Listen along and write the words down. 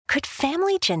Could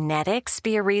family genetics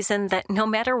be a reason that no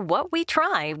matter what we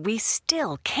try, we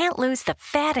still can't lose the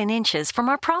fat and inches from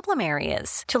our problem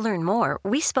areas? To learn more,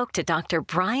 we spoke to Dr.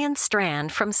 Brian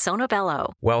Strand from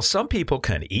Sonobello. While some people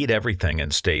can eat everything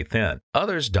and stay thin,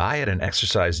 others diet and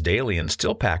exercise daily and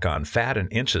still pack on fat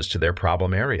and inches to their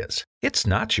problem areas. It's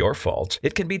not your fault.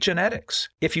 It can be genetics.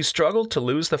 If you struggle to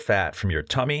lose the fat from your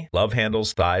tummy, love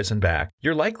handles, thighs, and back,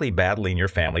 you're likely battling your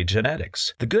family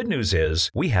genetics. The good news is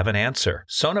we have an answer.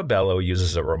 Sonobello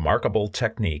uses a remarkable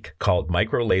technique called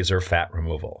micro-laser fat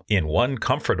removal. In one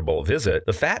comfortable visit,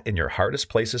 the fat in your hardest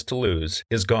places to lose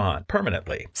is gone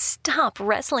permanently. Stop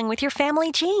wrestling with your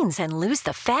family genes and lose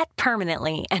the fat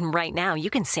permanently. And right now,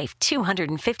 you can save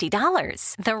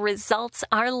 $250. The results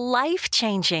are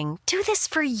life-changing. Do this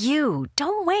for you.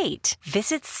 Don't wait.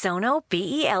 Visit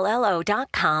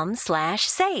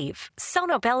sonobello.com/save.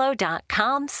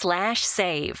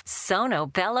 sonobello.com/save.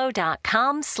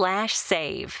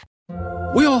 sonobello.com/save.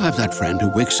 We all have that friend who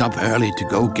wakes up early to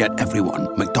go get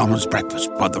everyone McDonald's breakfast,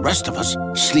 while the rest of us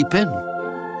sleep in.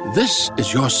 This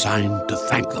is your sign to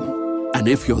thank them. And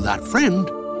if you're that friend,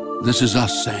 this is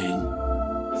us saying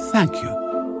thank you.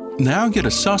 Now get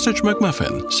a sausage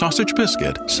McMuffin, sausage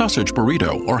biscuit, sausage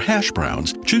burrito, or hash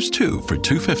browns. Choose 2 for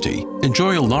 $2.50.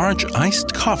 Enjoy a large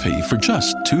iced coffee for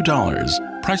just $2.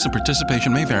 Price and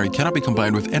participation may vary. Cannot be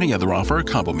combined with any other offer or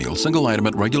combo meal. Single item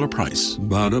at regular price.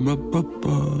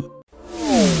 Ba-da-ba-ba-ba.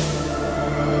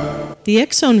 The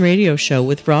X Zone Radio Show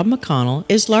with Rob McConnell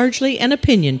is largely an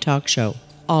opinion talk show.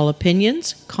 All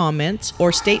opinions, comments,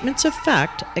 or statements of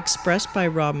fact expressed by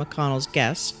Rob McConnell's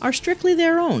guests are strictly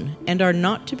their own and are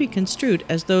not to be construed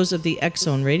as those of the X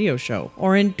Zone Radio Show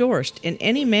or endorsed in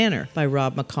any manner by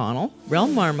Rob McConnell,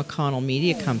 Relmar McConnell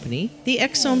Media Company, the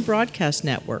X Zone Broadcast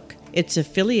Network, its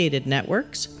affiliated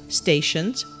networks,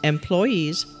 stations,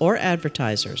 employees, or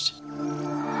advertisers.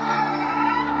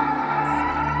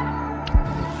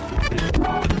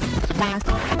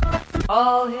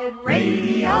 All Hit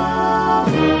Radio.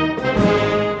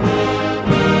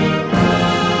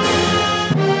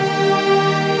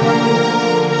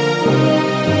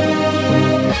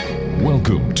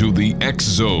 Welcome to the X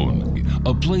Zone,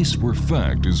 a place where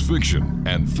fact is fiction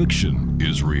and fiction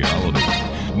is reality.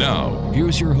 Now,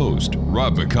 here's your host,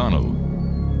 Rob McConnell.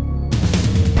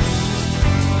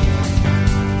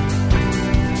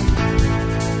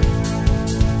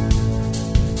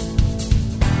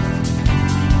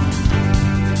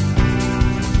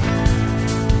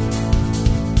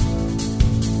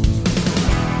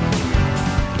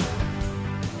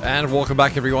 And welcome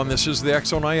back, everyone. This is the X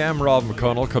Zone. I am Rob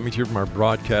McConnell, coming to you from our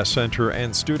broadcast center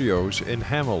and studios in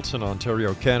Hamilton,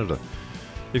 Ontario, Canada.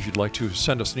 If you'd like to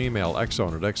send us an email,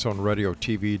 xzone at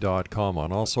xzoneradiotv.com.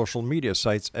 On all social media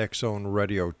sites, Xzone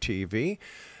Radio TV.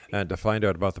 And to find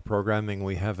out about the programming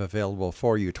we have available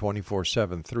for you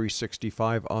 24/7,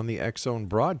 365 on the X Zone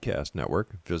Broadcast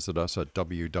Network, visit us at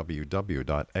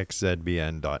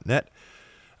www.xzbn.net.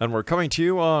 And we're coming to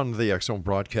you on the X Zone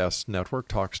Broadcast Network,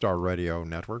 Talkstar Radio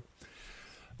Network.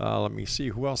 Let me see,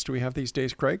 who else do we have these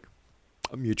days, Craig?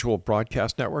 A Mutual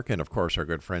Broadcast Network, and of course our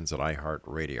good friends at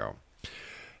iHeartRadio.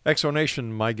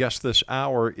 Exonation, my guest this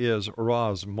hour is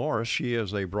Roz Morris. She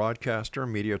is a broadcaster,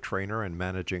 media trainer, and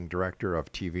managing director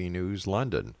of TV News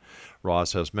London.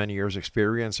 Roz has many years'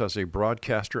 experience as a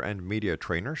broadcaster and media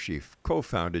trainer. She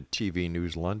co-founded TV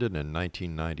News London in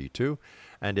 1992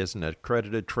 and is an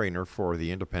accredited trainer for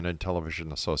the Independent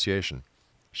Television Association.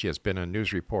 She has been a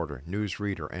news reporter,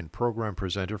 newsreader, and program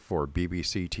presenter for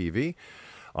BBC TV,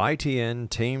 ITN,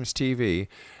 Thames TV,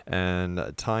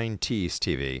 and Tyne Tees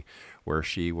TV, where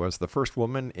she was the first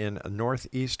woman in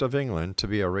northeast of England to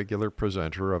be a regular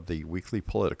presenter of the weekly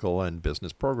political and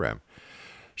business program.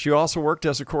 She also worked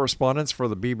as a correspondent for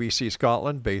the BBC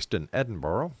Scotland, based in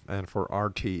Edinburgh, and for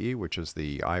RTE, which is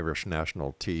the Irish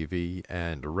National TV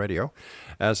and Radio,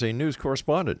 as a news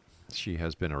correspondent. She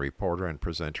has been a reporter and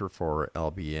presenter for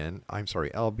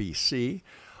LBC,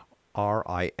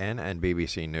 RIN, and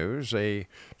BBC News, a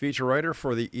feature writer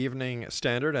for the Evening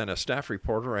Standard, and a staff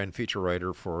reporter and feature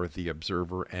writer for The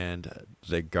Observer and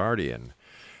The Guardian.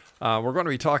 We're going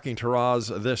to be talking to Roz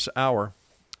this hour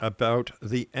about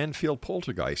the Enfield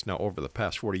Poltergeist. Now, over the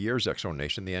past 40 years, X-Zone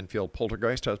Nation, the Enfield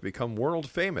Poltergeist has become world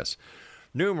famous.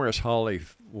 Numerous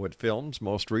Hollywood films,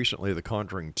 most recently The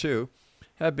Conjuring 2,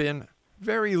 have been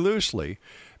very loosely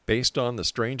based on the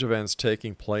strange events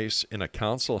taking place in a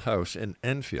council house in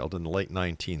Enfield in the late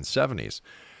 1970s.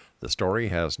 The story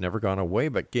has never gone away,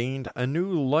 but gained a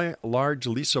new large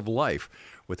lease of life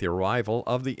with the arrival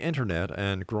of the internet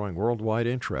and growing worldwide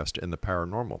interest in the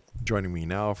paranormal. Joining me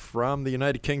now from the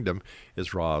United Kingdom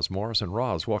is Roz Morris. And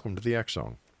Roz, welcome to the X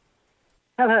Zone.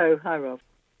 Hello. Hi, Rob.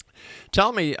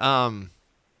 Tell me,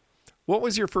 what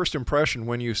was your first impression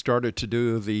when you started to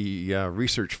do the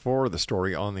research for the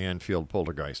story on the Enfield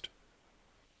Poltergeist?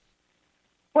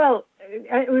 Well,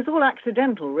 it was all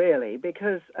accidental, really,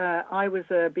 because I was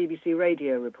a BBC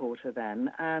radio reporter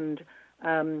then, and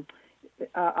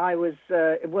I was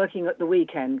working at the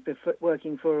weekend,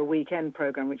 working for a weekend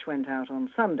programme which went out on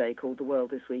Sunday called The World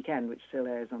This Weekend, which still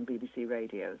airs on BBC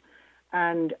Radio.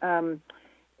 And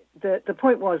the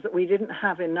point was that we didn't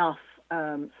have enough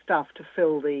stuff to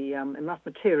fill enough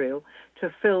material to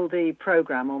fill the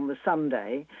programme on the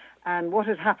Sunday. And what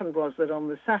had happened was that on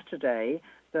the Saturday,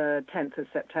 the 10th of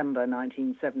September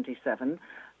 1977,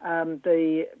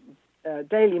 the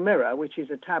Daily Mirror, which is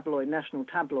a national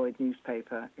tabloid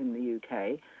newspaper in the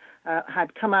UK,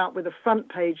 had come out with a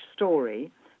front-page story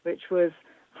which was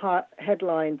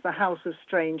headlined "The House of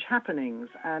Strange Happenings,"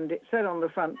 and it said on the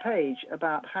front page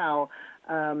about how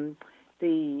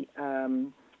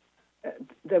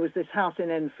there was this house in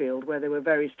Enfield where there were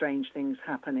very strange things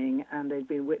happening, and they'd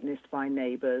been witnessed by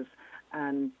neighbours,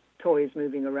 and toys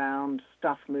moving around,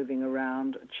 stuff moving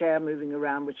around, a chair moving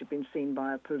around which had been seen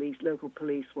by a local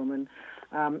policewoman,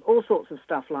 all sorts of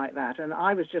stuff like that. And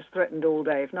I was just threatened all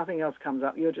day, if nothing else comes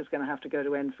up, you're just going to have to go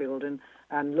to Enfield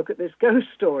and look at this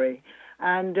ghost story.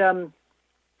 And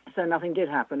so nothing did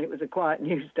happen. It was a quiet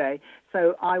news day.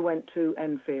 So I went to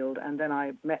Enfield, and then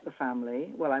I met the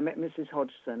family. Well, I met Mrs.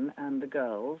 Hodgson and the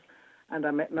girls, and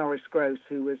I met Maurice Grosse,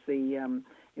 who was the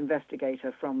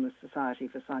investigator from the Society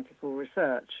for Psychical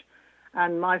Research.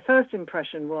 And my first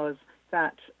impression was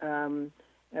that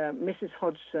Mrs.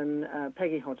 Hodgson,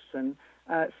 Peggy Hodgson,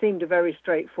 seemed a very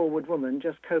straightforward woman,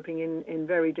 just coping in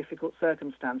very difficult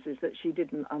circumstances that she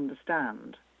didn't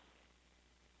understand.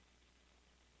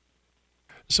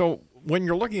 So when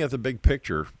you're looking at the big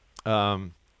picture,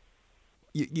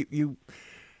 you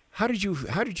how did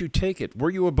you take it? Were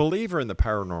you a believer in the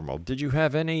paranormal? Did you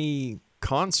have any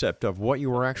concept of what you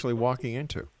were actually walking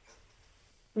into?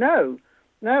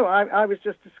 No, I was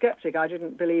just a skeptic. I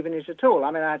didn't believe in it at all.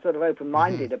 I mean, I was sort of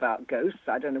open-minded about ghosts.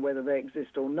 I don't know whether they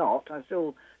exist or not. I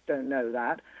still don't know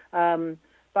that.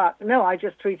 But no, I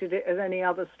just treated it as any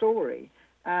other story.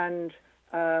 And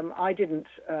I didn't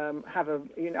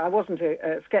I wasn't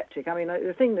a skeptic. I mean,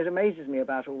 the thing that amazes me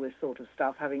about all this sort of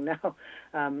stuff, having now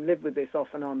lived with this off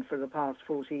and on for the past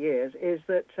 40 years, is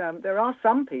that there are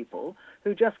some people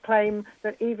who just claim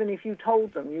that even if you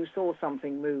told them you saw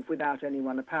something move without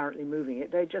anyone apparently moving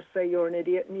it, they just say you're an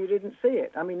idiot and you didn't see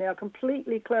it. I mean, they are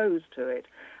completely closed to it.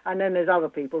 And then there's other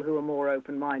people who are more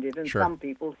open-minded, and some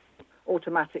people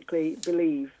automatically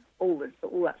believe all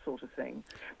that sort of thing.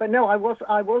 But no, I was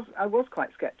quite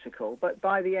sceptical. But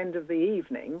by the end of the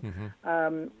evening,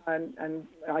 and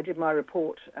I did my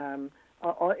report in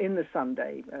the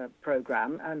Sunday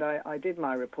programme, and I did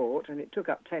my report, and it took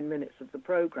up 10 minutes of the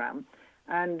programme.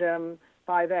 And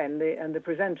by then, the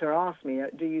presenter asked me,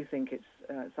 "Do you think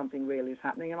it's something real is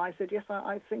happening?" And I said, "Yes,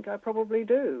 I think I probably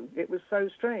do. It was so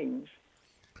strange."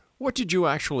 What did you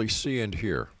actually see and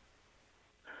hear?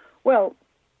 Well,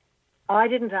 I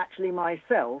didn't actually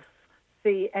myself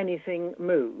see anything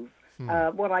move.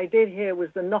 What I did hear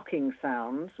was the knocking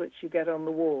sounds, which you get on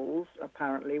the walls,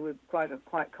 apparently, with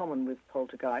quite common with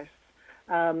poltergeists.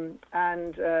 And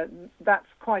that's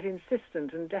quite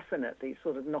insistent and definite, these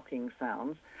sort of knocking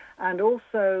sounds. And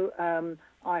also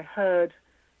I heard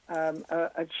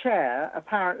a chair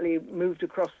apparently moved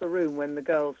across the room when the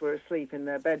girls were asleep in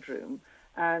their bedroom.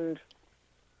 And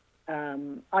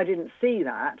I didn't see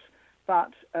that.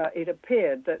 But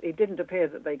it didn't appear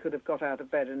that they could have got out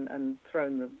of bed and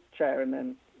thrown the chair and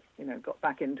then, got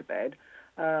back into bed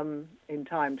in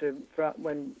time for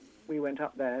when we went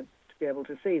up there to be able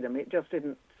to see them. It just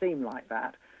didn't seem like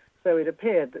that. So it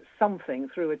appeared that something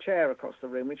threw a chair across the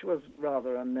room, which was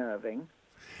rather unnerving.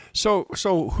 So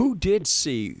who did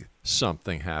see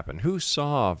something happen? Who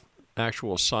saw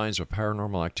actual signs of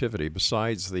paranormal activity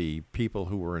besides the people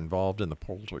who were involved in the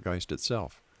poltergeist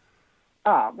itself?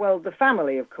 Well, the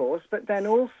family, of course, but then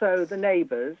also the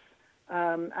neighbours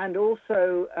and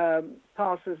also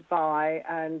passers-by.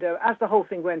 And as the whole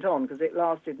thing went on, because it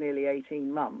lasted nearly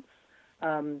 18 months,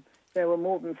 there were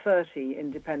more than 30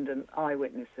 independent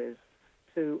eyewitnesses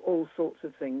to all sorts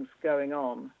of things going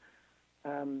on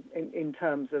in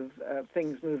terms of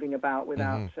things moving about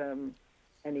without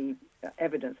any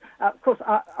evidence. Of course,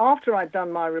 after I'd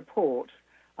done my report,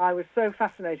 I was so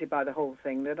fascinated by the whole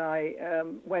thing that I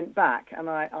went back and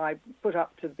I put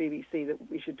up to the BBC that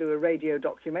we should do a radio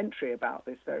documentary about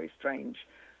this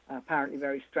apparently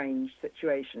very strange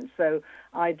situation. So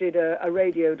I did a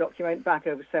radio document back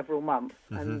over several months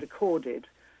and recorded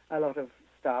a lot of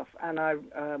stuff. And I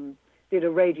did a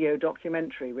radio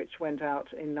documentary which went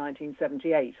out in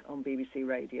 1978 on BBC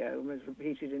Radio and was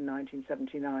repeated in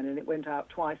 1979, and it went out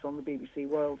twice on the BBC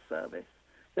World Service.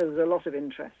 So there's a lot of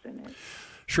interest in it.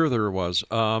 Sure there was.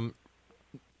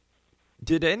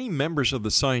 Did any members of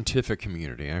the scientific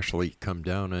community actually come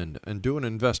down and do an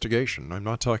investigation? I'm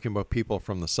not talking about people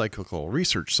from the psychical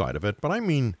research side of it, but I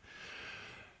mean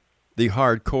the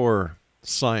hardcore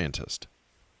scientist.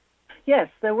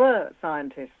 Yes, there were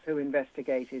scientists who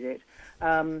investigated it.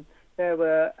 There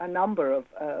were a number of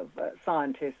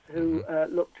scientists who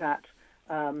looked at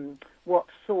what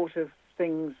sort of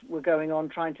things were going on,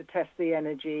 trying to test the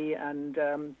energy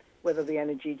and whether the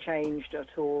energy changed at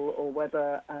all, or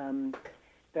whether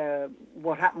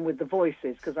what happened with the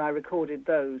voices, because I recorded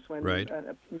those when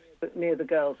near the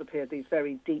girls appeared these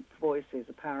very deep voices,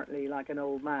 apparently like an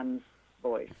old man's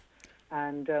voice.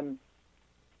 And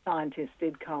scientists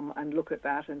did come and look at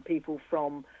that, and people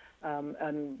from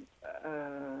an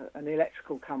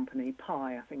electrical company,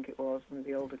 Pi, I think it was, one of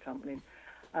the older companies.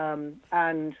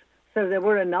 And so there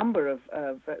were a number of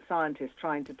scientists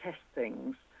trying to test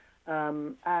things,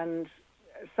 and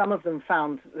some of them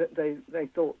found that they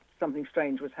thought something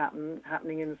strange was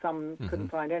happening, and some couldn't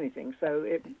find anything. So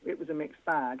it was a mixed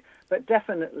bag. But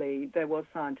definitely there was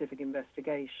scientific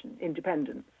investigation,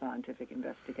 independent scientific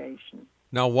investigation.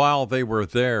 Now, while they were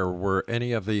there, were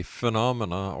any of the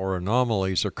phenomena or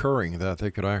anomalies occurring that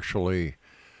they could actually,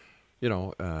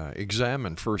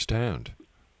 examine firsthand?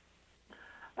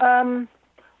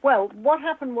 Well, what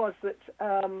happened was that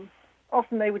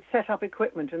often they would set up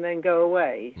equipment and then go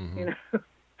away,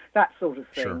 that sort of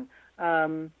thing.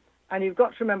 Sure. And you've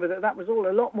got to remember that was all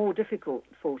a lot more difficult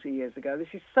 40 years ago. This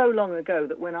is so long ago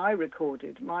that when I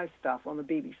recorded my stuff on the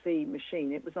BBC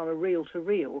machine, it was on a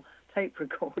reel-to-reel tape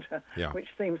recorder, which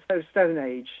seems so Stone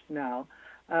Age now.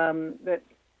 And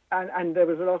there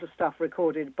was a lot of stuff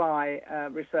recorded by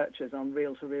researchers on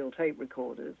reel-to-reel tape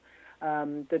recorders.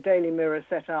 The Daily Mirror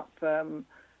set up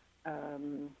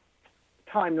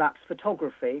time-lapse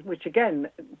photography, which again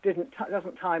doesn't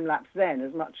time-lapse then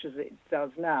as much as it does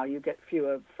now. You get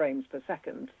fewer frames per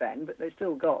second then, but they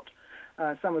still got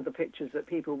some of the pictures that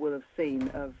people will have seen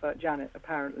of Janet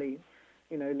apparently,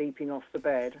 leaping off the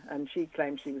bed, and she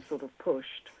claims she was sort of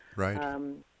pushed. Right.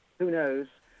 Who knows?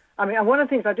 I mean, and one of the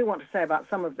things I do want to say about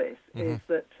some of this is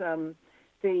that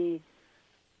the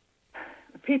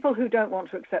people who don't want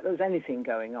to accept there's anything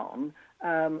going on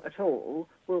at all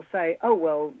will say, oh,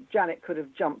 well, Janet could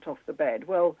have jumped off the bed.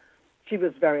 Well, she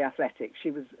was very athletic. She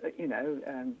was,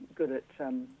 good at,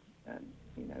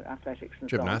 athletics and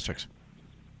gymnastics. So on.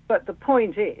 But the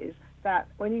point is that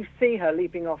when you see her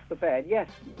leaping off the bed, yes,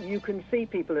 you can see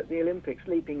people at the Olympics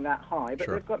leaping that high, but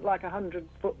they've got like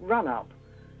 100-foot run-up.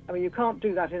 I mean, you can't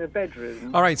do that in a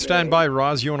bedroom. All right, stand by,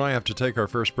 Roz. You and I have to take our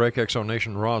first break. Exo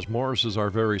Nation, Roz Morris is our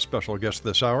very special guest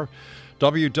this hour.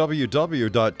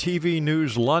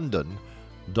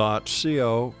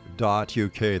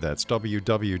 www.tvnewslondon.co.uk. That's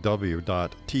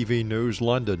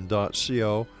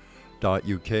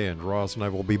www.tvnewslondon.co.uk. And Roz and I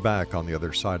will be back on the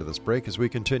other side of this break as we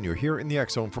continue here in the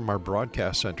X Zone from our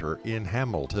broadcast center in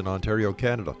Hamilton, Ontario,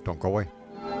 Canada. Don't go away.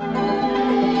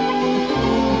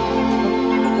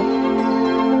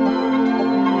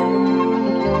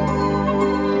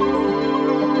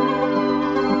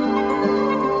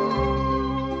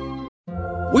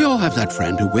 We all have that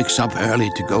friend who wakes up early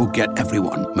to go get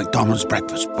everyone McDonald's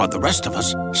breakfast, while the rest of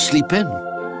us sleep in.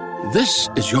 This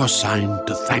is your sign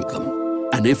to thank them.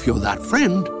 And if you're that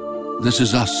friend, this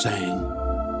is us saying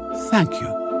thank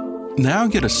you. Now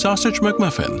get a sausage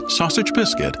McMuffin, sausage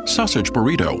biscuit, sausage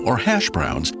burrito, or hash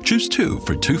browns. Choose 2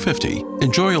 for $2.50.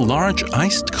 Enjoy a large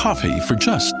iced coffee for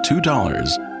just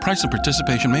 $2. Price and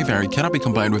participation may vary. Cannot be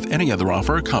combined with any other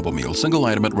offer or combo meal. Single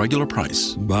item at regular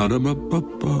price.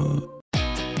 Ba-da-ba-ba-ba.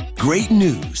 Great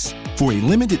news! For a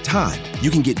limited time, you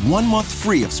can get 1 month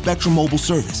free of Spectrum Mobile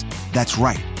service. That's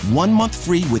right, 1 month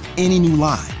free with any new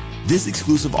line. This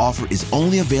exclusive offer is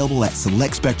only available at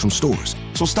select Spectrum stores,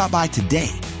 so stop by today.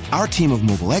 Our team of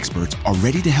mobile experts are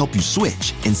ready to help you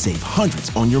switch and save hundreds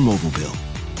on your mobile bill.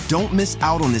 Don't miss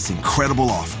out on this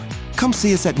incredible offer. Come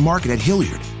see us at Market at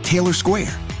Hilliard, Taylor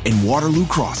Square, and Waterloo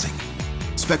Crossing.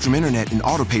 Spectrum Internet and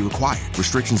autopay required.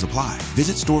 Restrictions apply.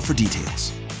 Visit store for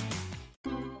details.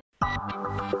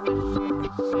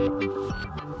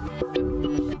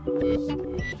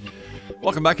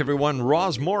 Welcome back, everyone.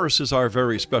 Roz Morris is our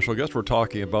very special guest. We're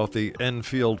talking about the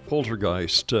Enfield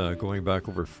Poltergeist going back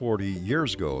over 40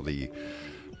 years ago. The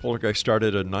Poltergeist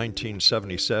started in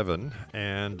 1977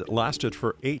 and lasted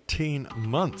for 18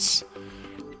 months.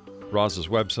 Roz's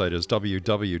website is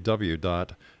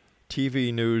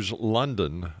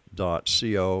www.tvnewslondon.co.uk.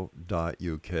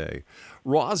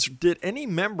 Roz, did any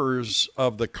members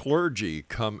of the clergy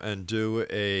come and do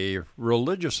a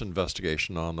religious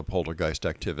investigation on the poltergeist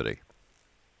activity?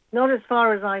 Not as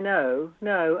far as I know,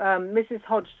 no. Mrs.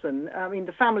 Hodgson, I mean,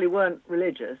 the family weren't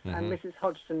religious, and Mrs.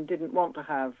 Hodgson didn't want to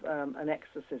have an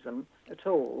exorcism at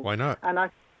all. Why not?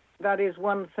 And that is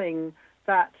one thing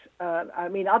that,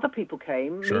 other people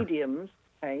came, Sure.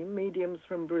 mediums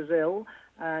from Brazil,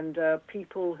 and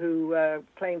people who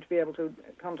claimed to be able to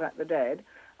contact the dead,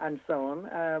 and so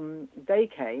on. They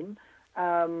came,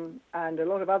 and a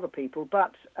lot of other people.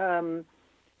 But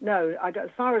no, as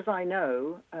far as I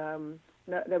know,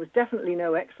 no, there was definitely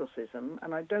no exorcism,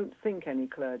 and I don't think any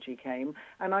clergy came.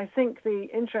 And I think the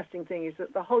interesting thing is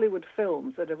that the Hollywood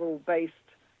films that have all based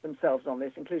themselves on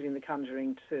this, including The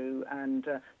Conjuring 2 and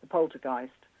the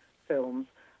Poltergeist films,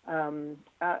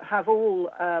 have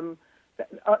all...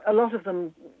 a lot of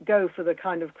them go for the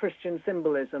kind of Christian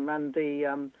symbolism and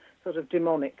the sort of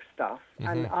demonic stuff,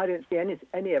 and I don't see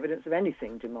any evidence of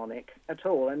anything demonic at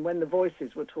all. And when the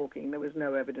voices were talking, there was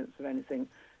no evidence of anything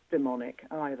demonic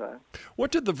either.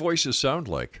 What did the voices sound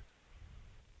like?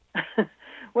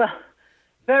 Well,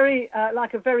 very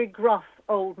like a very gruff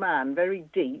old man, very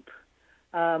deep,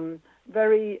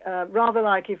 very rather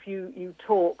like if you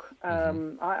talk.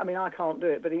 I can't do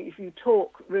it, but if you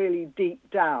talk really deep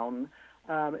down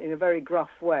in a very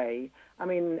gruff way. I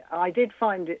mean, I did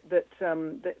find it that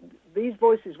these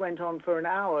voices went on for an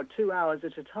hour, 2 hours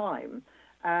at a time,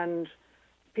 and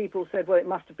people said, well, it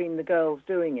must have been the girls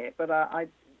doing it. But I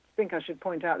think I should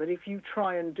point out that if you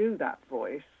try and do that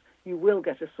voice, you will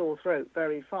get a sore throat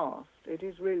very fast. It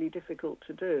is really difficult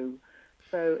to do.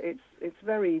 So it's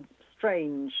very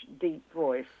strange, deep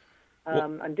voice,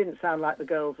 and didn't sound like the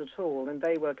girls at all. And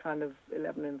they were kind of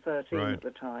 11 and 13 at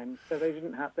the time, so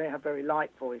they have very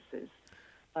light voices.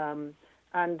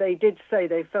 And they did say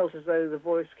they felt as though the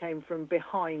voice came from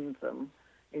behind them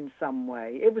in some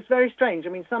way. It was very strange. I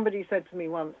mean, somebody said to me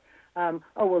once,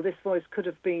 this voice could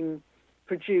have been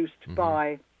produced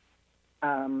by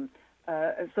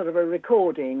sort of a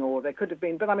recording, or there could have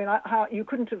been, but I mean, how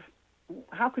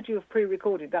could you have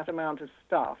pre-recorded that amount of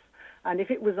stuff? And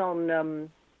if it was on,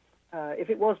 if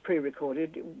it was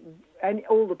pre-recorded,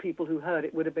 all the people who heard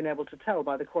it would have been able to tell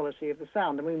by the quality of the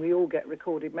sound. I mean, we all get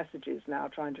recorded messages now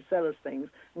trying to sell us things,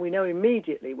 and we know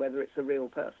immediately whether it's a real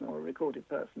person or a recorded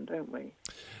person, don't we?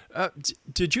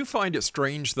 Did you find it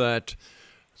strange that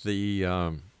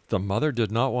the mother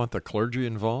did not want the clergy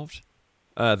involved?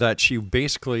 That she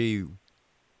basically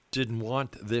didn't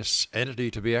want this entity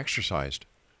to be exorcised?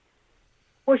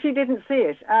 Well, she didn't see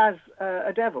it as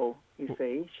a devil, you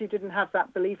see. She didn't have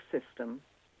that belief system.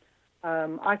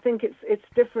 I think it's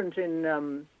different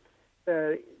in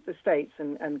the States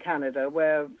and Canada,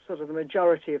 where sort of the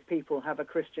majority of people have a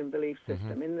Christian belief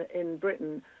system. In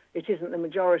Britain, it isn't the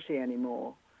majority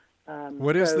anymore.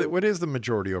 What is the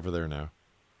majority over there now?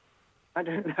 I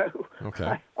don't know.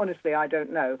 Okay. Honestly, I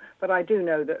don't know. But I do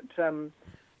know that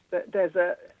that there's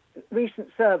recent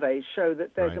surveys show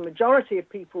that there's a majority of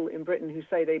people in Britain who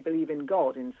say they believe in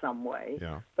God in some way,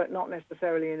 but not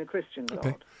necessarily in a Christian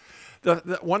God.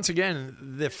 Once again,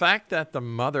 the fact that the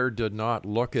mother did not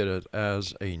look at it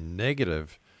as a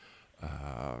negative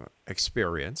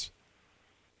experience,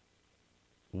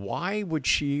 why would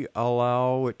she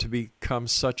allow it to become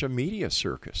such a media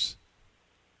circus?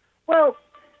 Well,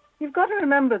 you've got to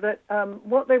remember that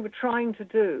what they were trying to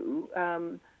do,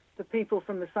 the people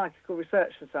from the Psychical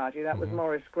Research Society, that was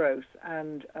Maurice Grosse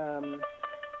and...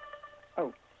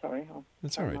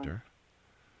 That's all right, dear.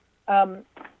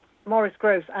 Maurice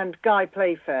Grosse and Guy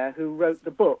Playfair, who wrote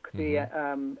the book, the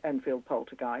Enfield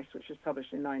Poltergeist, which was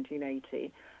published in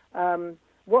 1980,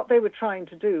 what they were trying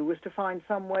to do was to find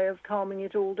some way of calming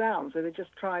it all down. So they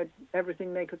just tried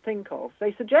everything they could think of.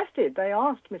 They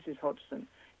asked Mrs. Hodgson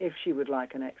if she would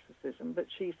like an exorcism, but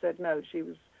she said no, she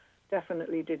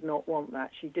definitely did not want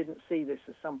that. She didn't see this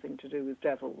as something to do with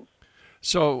devils.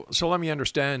 So let me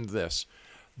understand this.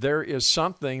 There is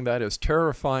something that is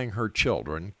terrifying her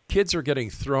children. Kids are getting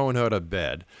thrown out of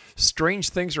bed. Strange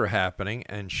things are happening,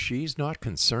 and she's not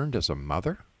concerned as a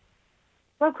mother?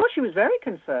 Well, of course she was very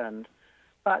concerned,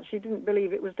 but she didn't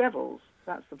believe it was devils.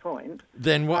 That's the point.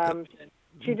 Then what?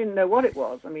 She didn't know what it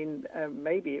was. I mean,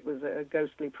 maybe it was a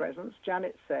ghostly presence.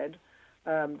 Janet said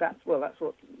that's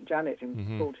what Janet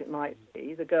thought it might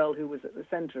be, the girl who was at the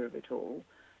centre of it all.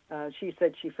 She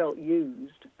said she felt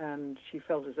used, and she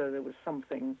felt as though there was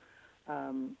something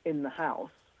in the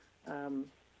house.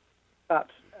 But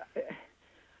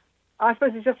I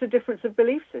suppose it's just a difference of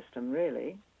belief system,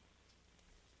 really.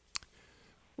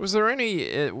 Was there any,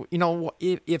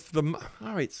 if the,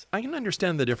 all right, I can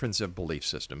understand the difference of belief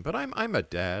system, but I'm a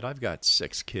dad. I've got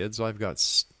 6 kids. I've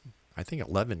got, I think,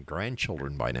 11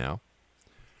 grandchildren by now.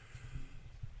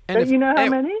 And Don't you know how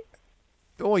many?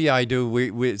 Oh, yeah, I do.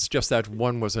 It's just that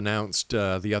one was announced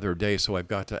the other day, so I've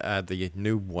got to add the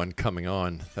new one coming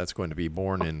on. That's going to be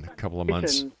born in a couple of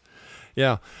months.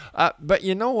 Yeah. But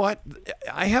you know what?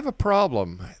 I have a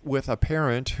problem with a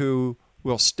parent who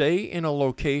will stay in a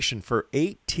location for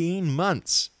 18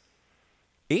 months.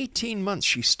 18 months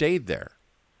she stayed there.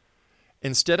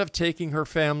 Instead of taking her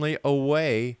family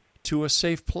away to a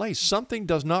safe place. Something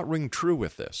does not ring true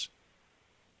with this.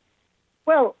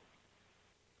 Well,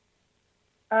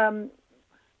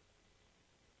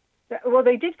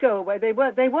 they did go away. They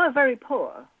were very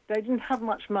poor. They didn't have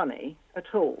much money at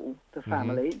all, the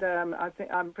family.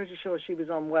 Mm-hmm. I'm pretty sure she was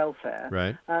on welfare.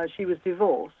 Right. She was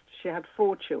divorced. She had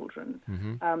 4 children.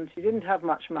 Mm-hmm. She didn't have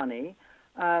much money.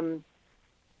 Some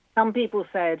people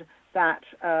said that,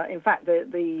 in fact,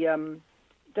 the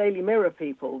Daily Mirror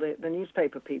people, the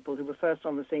newspaper people who were first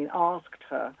on the scene, asked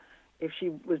her if she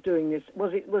was doing this.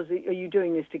 Are you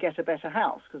doing this to get a better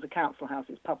house? Because a council house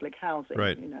is public housing,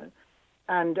 right.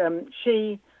 And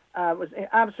she was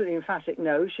absolutely emphatic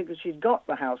no, because she'd got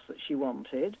the house that she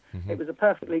wanted. Mm-hmm. It was a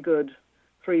perfectly good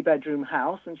 3-bedroom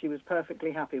house, and she was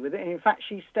perfectly happy with it. And in fact,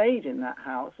 she stayed in that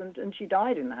house, and she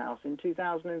died in the house in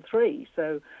 2003.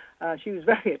 So she was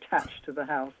very attached to the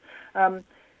house.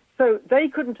 So they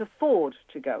couldn't afford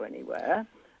to go anywhere.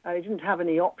 They didn't have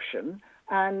any option.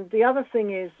 And the other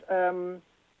thing is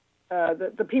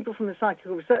the people from the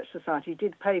Psychical Research Society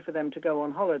did pay for them to go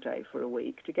on holiday for a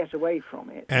week to get away from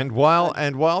it. And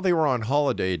while they were on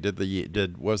holiday,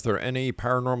 was there any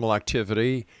paranormal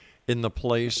activity in the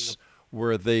place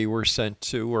where they were sent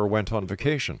to or went on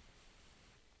vacation?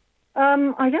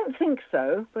 I don't think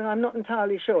so, but I'm not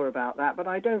entirely sure about that. But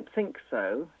I don't think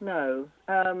so. No.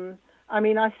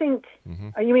 I think.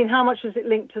 Mm-hmm. You mean how much is it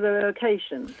linked to the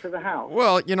location, to the house?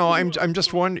 Well, I'm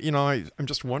just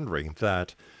wondering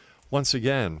that, once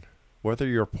again, whether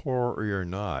you're poor or you're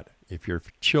not, if your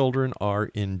children are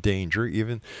in danger,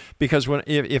 even because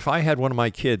if I had one of my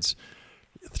kids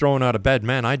thrown out of bed,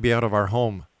 man, I'd be out of our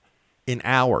home in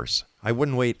hours. I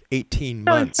wouldn't wait 18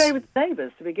 months. No, stay with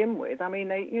neighbours to begin with. I mean,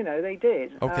 they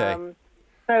did. Okay.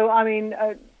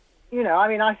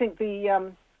 I think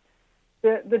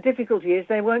the difficulty is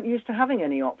they weren't used to having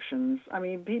any options. I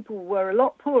mean, people were a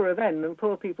lot poorer then than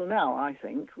poor people now, I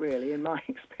think, really, in my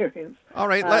experience. All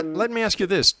right, let me ask you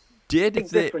this.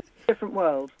 Different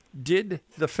world. Did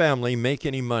the family make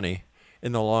any money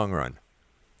in the long run?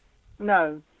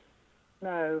 No.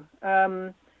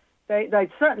 They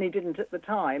certainly didn't at the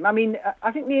time. I mean,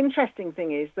 I think the interesting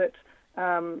thing is that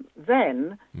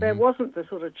then there wasn't the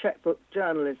sort of checkbook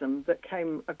journalism that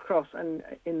came across and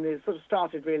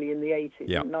started really in the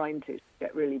 80s and 90s to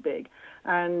get really big.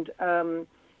 And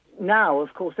now,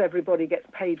 of course, everybody gets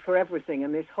paid for everything,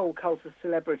 and this whole cult of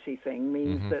celebrity thing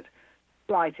means that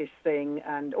slightest thing,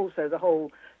 and also the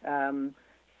whole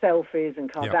selfies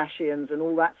and Kardashians and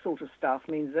all that sort of stuff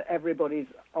means that everybody's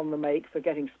on the make for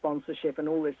getting sponsorship and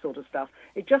all this sort of stuff.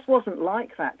 It just wasn't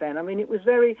like that then. I mean, it was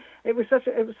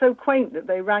so quaint that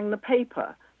they rang the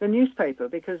newspaper,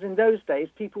 because in those days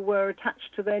people were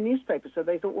attached to their newspaper, so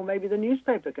they thought, well, maybe the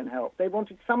newspaper can help. They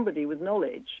wanted somebody with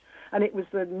knowledge, and it was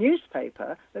the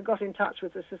newspaper that got in touch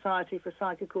with the Society for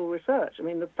Psychical Research. I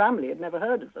mean, the family had never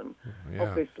heard of them,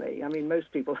 obviously. I mean,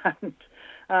 most people hadn't.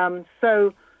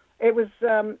 So it was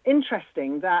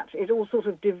interesting that it all sort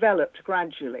of developed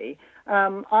gradually.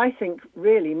 I think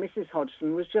really Mrs.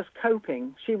 Hodgson was just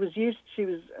coping. She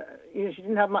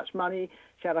didn't have much money.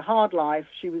 She had a hard life.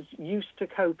 She was used to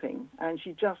coping, and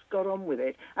she just got on with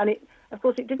it. And of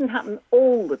course, it didn't happen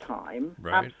all the time,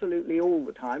 absolutely all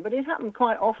the time, but it happened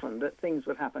quite often that things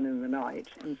would happen in the night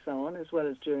and so on, as well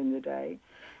as during the day.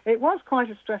 It was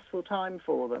quite a stressful time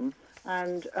for them,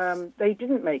 and they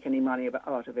didn't make any money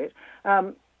out of it.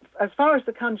 As far as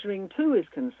The Conjuring 2 is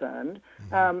concerned,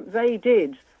 they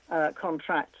did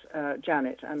contract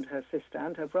Janet and her sister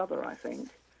and her brother, I think,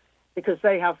 because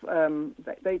they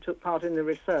took part in the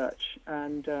research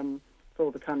and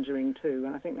for The Conjuring 2,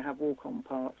 and I think they have walk-on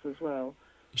parts as well.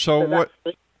 So that's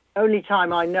the only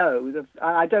time I know.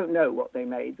 I don't know what they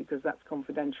made because that's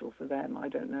confidential for them. I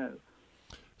don't know.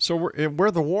 So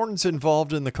were the Warrens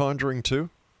involved in The Conjuring 2?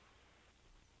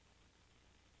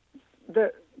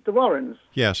 The Warrens?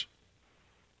 Yes.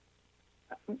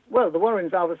 Well, the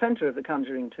Warrens are the centre of The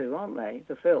Conjuring 2, aren't they?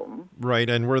 The film. Right,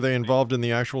 and were they involved in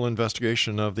the actual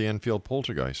investigation of the Enfield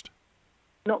Poltergeist?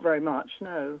 Not very much,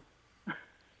 no.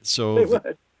 So they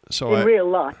were. In real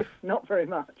life, not very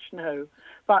much, no.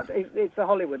 But it's a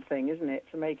Hollywood thing, isn't it,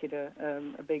 to make it a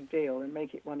big deal and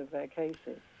make it one of their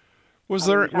cases. Was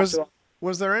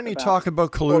there any talk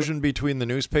about collusion between the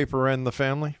newspaper and the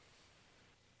family?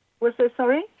 Was there,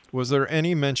 sorry? Was there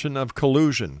any mention of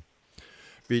collusion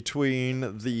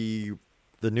between the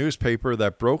newspaper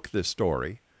that broke this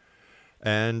story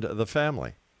and the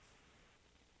family?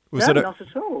 Not at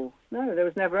all. No, there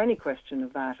was never any question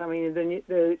of that. I mean,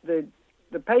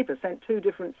 the paper sent two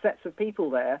different sets of people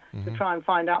there to try and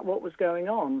find out what was going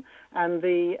on. And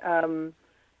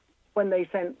when they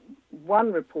sent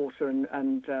one reporter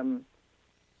and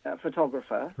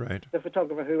photographer, right, the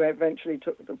photographer who eventually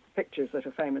took the pictures that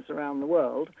are famous around the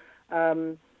world,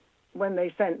 when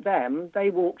they sent them, they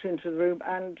walked into the room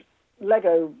and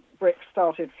Lego bricks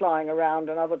started flying around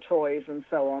and other toys and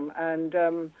so on.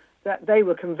 And that they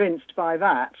were convinced by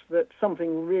that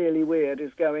something really weird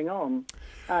is going on.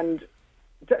 And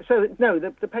so, no,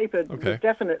 the paper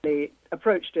definitely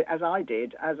approached it, as I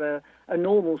did, as a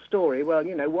normal story. Well,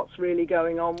 what's really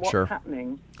going on, what's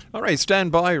happening. All right,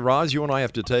 stand by, Roz. You and I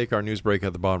have to take our news break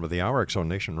at the bottom of the hour. X Zone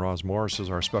Nation, Roz Morris is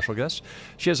our special guest.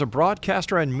 She is a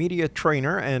broadcaster and media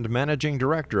trainer and managing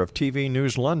director of TV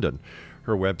News London.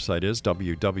 Her website is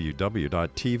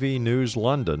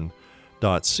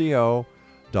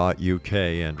www.tvnewslondon.co.uk,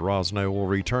 and Roz and I will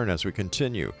return as we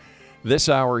continue this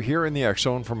hour here in the X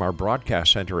Zone from our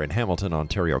broadcast center in Hamilton,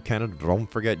 Ontario, Canada. Don't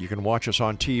forget, you can watch us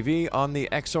on TV on the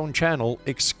X Zone channel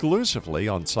exclusively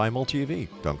on Simul TV.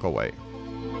 Don't go away.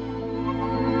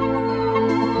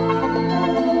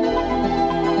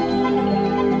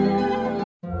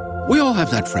 We all have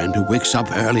that friend who wakes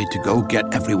up early to go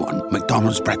get everyone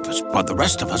McDonald's breakfast, while the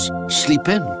rest of us sleep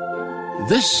in.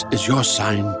 This is your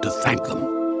sign to thank them.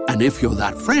 And if you're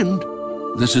that friend,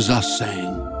 this is us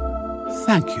saying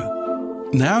thank you.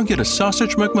 Now get a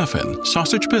sausage McMuffin,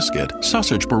 sausage biscuit,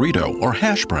 sausage burrito, or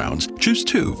hash browns. Choose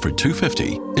two for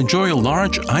 $2.50. Enjoy a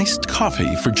large iced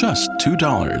coffee for just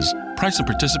 $2. Price and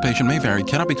participation may vary.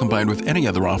 Cannot be combined with any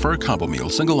other offer or combo meal.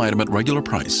 Single item at regular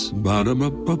price.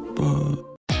 Ba-da-ba-ba-ba.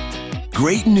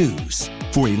 Great news!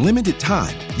 For a limited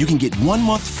time, you can get 1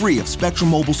 month free of Spectrum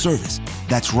Mobile service.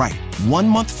 That's right, 1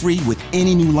 month free with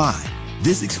any new line.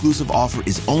 This exclusive offer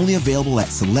is only available at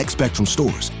select Spectrum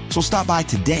stores, so stop by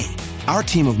today. Our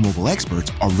team of mobile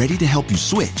experts are ready to help you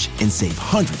switch and save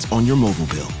hundreds on your mobile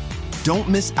bill. Don't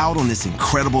miss out on this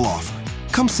incredible offer.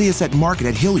 Come see us at Market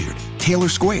at Hilliard, Taylor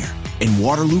Square, and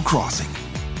Waterloo Crossing.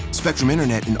 Spectrum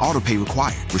Internet and autopay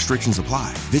required. Restrictions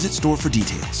apply. Visit store for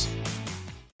details.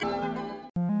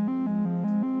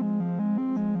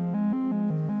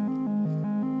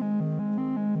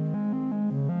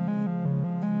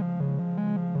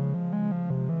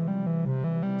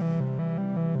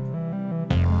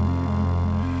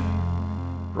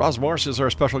 Roz Morris is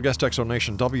our special guest. X Zone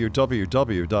Nation,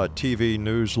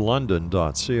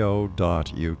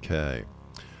 www.tvnewslondon.co.uk.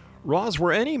 Roz,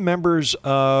 were any members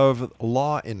of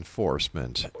law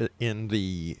enforcement in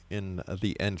the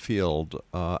Enfield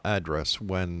address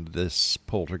when this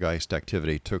poltergeist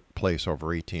activity took place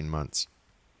over 18 months?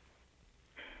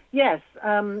 Yes.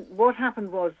 What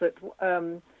happened was that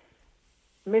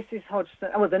Mrs.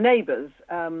 Hodgson, the neighbours,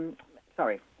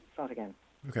 start again.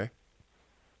 Okay.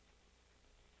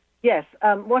 Yes,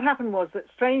 what happened was that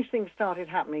strange things started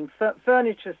happening.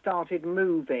 Furniture started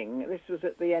moving. This was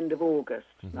at the end of August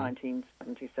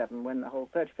 1977, when the whole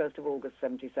 31st of August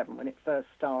 77, when it first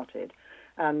started.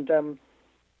 And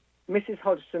Mrs.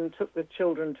 Hodgson took the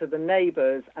children to the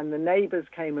neighbours, and the neighbours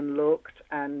came and looked,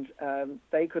 and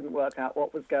they couldn't work out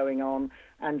what was going on.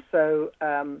 And so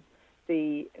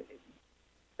the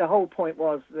whole point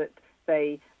was that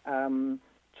they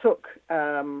took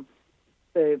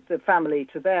the family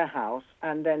to their house,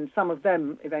 and then some of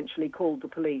them eventually called the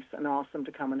police and asked them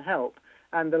to come and help.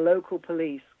 And the local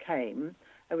police came.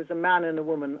 There was a man and a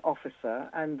woman officer,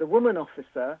 and the woman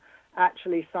officer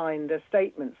actually signed a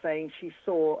statement saying she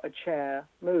saw a chair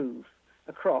move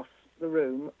across the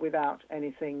room without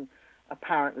anything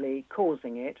apparently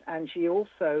causing it. And she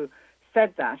also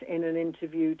said that in an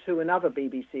interview to another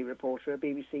BBC reporter, a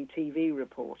BBC TV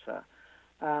reporter.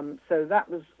 So that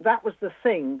was the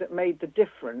thing that made the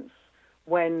difference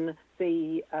when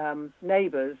the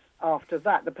neighbours, after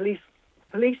that, the police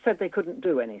said they couldn't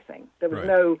do anything. There was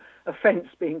no offence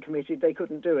being committed. They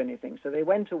couldn't do anything. So they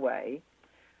went away,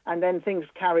 and then things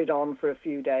carried on for a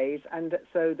few days. And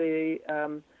so the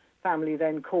family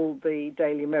then called the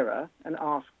Daily Mirror and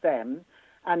asked them.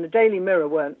 And the Daily Mirror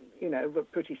were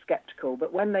pretty sceptical.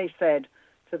 But when they said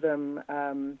to them,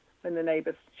 when the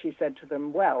neighbour, she said to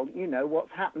them, well,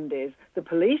 what's happened is the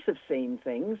police have seen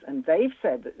things and they've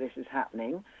said that this is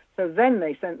happening. So then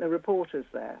they sent the reporters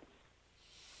there.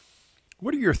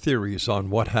 What are your theories on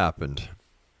what happened?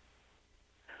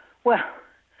 Well,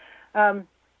 I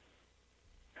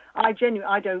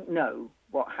don't know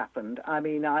what happened. I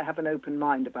mean, I have an open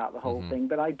mind about the whole thing,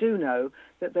 but I do know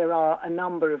that there are a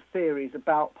number of theories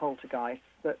about poltergeists,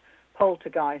 that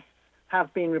poltergeists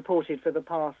have been reported for the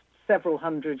past several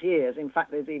hundred years. In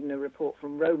fact, there's even a report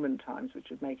from Roman times, which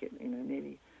would make it,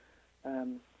 nearly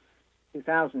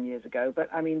 2,000 years ago. But,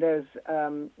 I mean, there's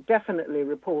definitely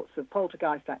reports of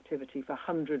poltergeist activity for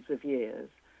hundreds of years.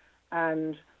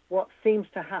 And what seems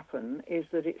to happen is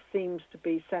that it seems to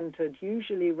be centred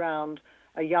usually around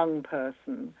a young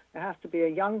person. There has to be a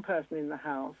young person in the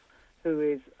house who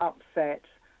is upset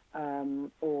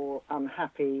or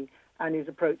unhappy and is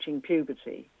approaching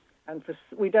puberty. And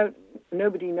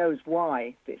nobody knows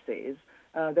why this is.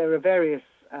 There are various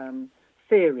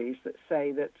theories that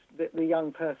say that the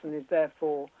young person is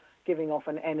therefore giving off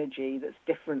an energy that's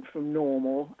different from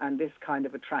normal, and this kind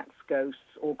of attracts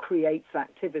ghosts or creates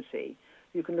activity.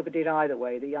 You can look at it either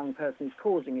way. The young person is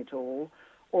causing it all,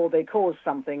 or they cause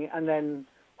something, and then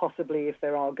possibly if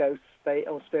there are ghosts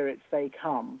or spirits, they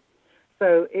come.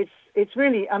 So it's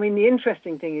really, I mean, the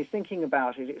interesting thing is thinking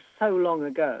about it. It's so long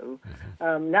ago.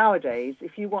 Nowadays,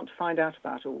 if you want to find out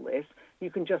about all this, you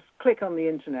can just click on the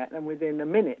internet, and within a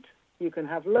minute, you can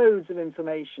have loads of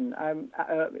information,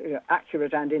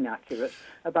 accurate and inaccurate,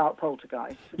 about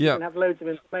poltergeists. You can have loads of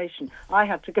information. I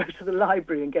had to go to the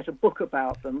library and get a book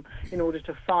about them in order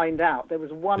to find out. There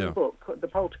was one book, The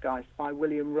Poltergeist by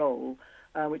William Roll,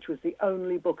 which was the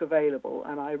only book available,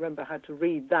 and I remember I had to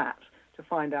read that to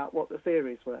find out what the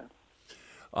theories were.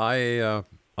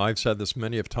 I've said this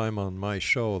many a time on my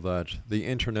show that the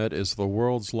internet is the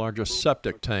world's largest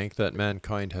septic tank that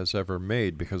mankind has ever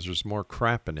made, because there's more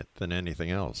crap in it than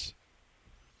anything else.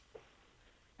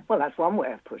 Well, that's one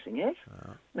way of putting it.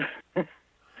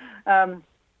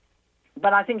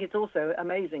 But I think it's also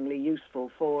amazingly useful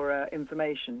for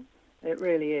information. It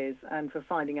really is, and for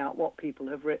finding out what people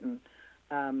have written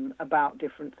about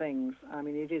different things. I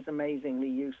mean, it is amazingly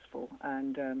useful,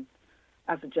 and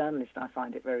as a journalist, I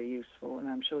find it very useful, and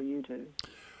I'm sure you do.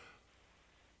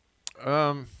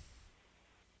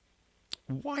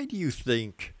 Why do you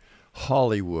think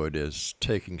Hollywood is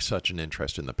taking such an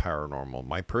interest in the paranormal?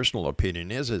 My personal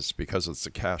opinion is because it's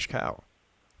a cash cow.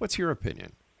 What's your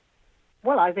opinion?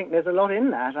 Well, I think there's a lot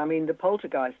in that. I mean, the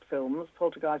Poltergeist films,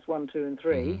 Poltergeist 1, 2, and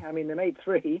 3, I mean, they made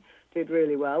 3, did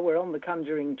really well. We're on The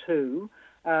Conjuring 2.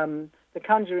 The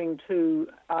Conjuring 2,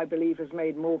 I believe, has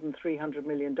made more than $300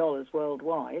 million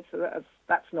worldwide. So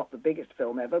that's not the biggest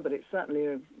film ever, but it's certainly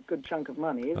a good chunk of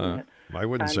money, isn't it? I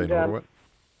wouldn't say no to it.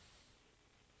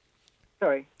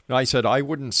 Sorry? I said I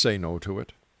wouldn't say no to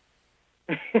it.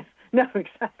 No,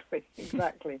 exactly.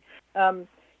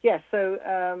 Yes,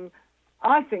 so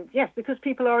I think, yes, because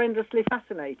people are endlessly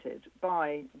fascinated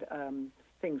by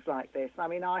things like this. I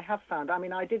mean,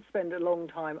 I did spend a long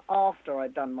time after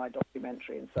I'd done my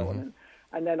documentary and so on,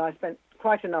 and then I spent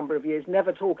quite a number of years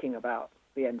never talking about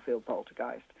the Enfield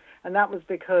Poltergeist. And that was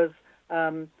because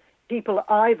people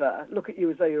either look at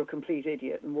you as though you're a complete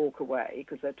idiot and walk away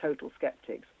because they're total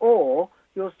skeptics, or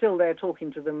you're still there talking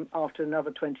to them after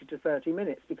another 20 to 30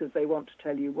 minutes because they want to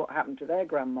tell you what happened to their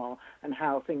grandma and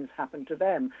how things happened to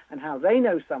them and how they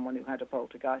know someone who had a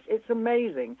poltergeist. It's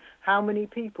amazing how many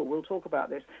people will talk about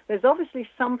this. There's obviously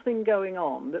something going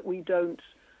on that we don't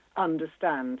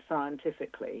understand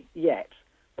scientifically yet,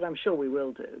 but I'm sure we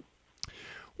will do.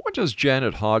 What does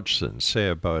Janet Hodgson say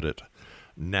about it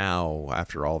now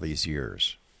after all these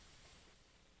years?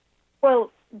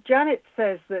 Well, Janet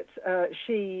says that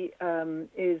she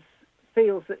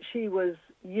feels that she was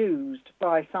used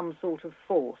by some sort of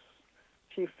force.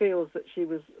 She feels that she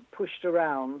was pushed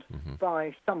around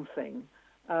by something,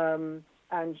 and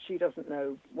she doesn't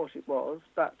know what it was,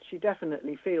 but she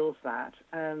definitely feels that.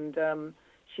 And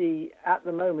she, at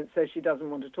the moment, says she doesn't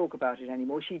want to talk about it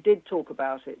anymore. She did talk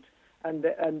about it, and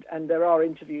there are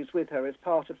interviews with her as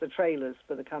part of the trailers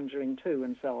for The Conjuring 2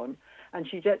 and so on. And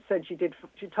she said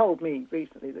she told me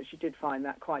recently that she did find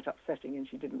that quite upsetting, and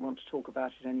she didn't want to talk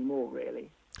about it anymore, really.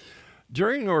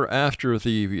 During or after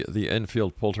the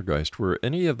Enfield Poltergeist, were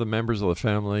any of the members of the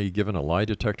family given a lie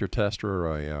detector test or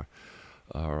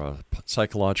a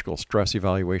psychological stress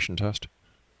evaluation test?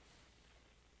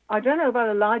 I don't know about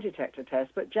a lie detector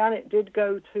test, but Janet did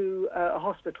go to a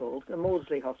hospital, the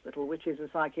Maudsley Hospital, which is a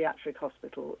psychiatric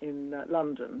hospital in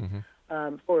London,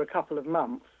 for a couple of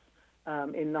months.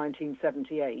 In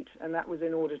 1978, and that was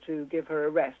in order to give her a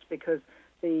rest because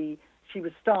she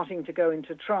was starting to go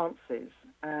into trances,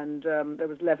 and there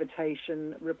was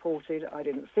levitation reported. I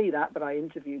didn't see that, but I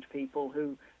interviewed people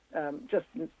who just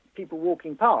people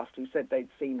walking past who said they'd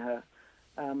seen her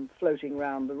floating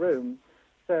around the room.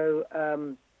 So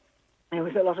there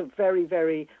was a lot of very,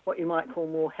 very, what you might call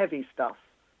more heavy stuff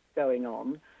going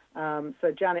on.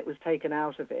 So Janet was taken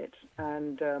out of it,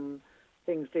 and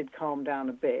things did calm down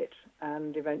a bit,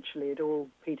 and eventually it all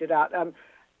petered out. And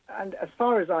as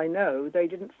far as I know, they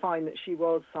didn't find that she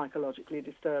was psychologically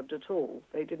disturbed at all.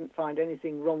 They didn't find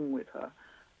anything wrong with her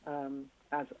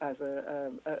as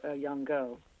a young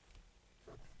girl.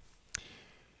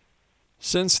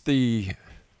 Since the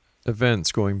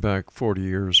events going back 40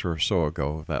 years or so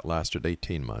ago that lasted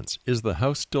 18 months, is the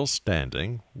house still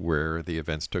standing where the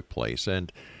events took place?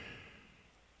 And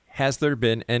has there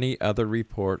been any other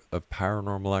report of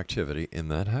paranormal activity in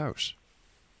that house?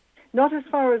 Not as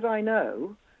far as I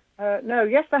know. No,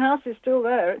 yes, the house is still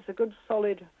there. It's a good,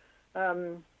 solid,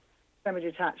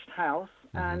 semi-detached house,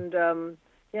 and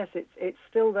yes, it's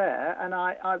still there. And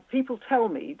people tell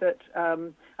me that.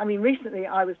 Recently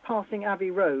I was passing Abbey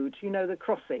Road. You know, the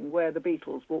crossing where the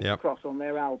Beatles walked across on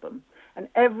their album. And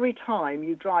every time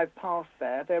you drive past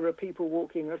there are people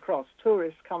walking across.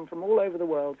 Tourists come from all over the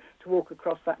world to walk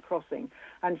across that crossing.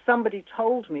 And somebody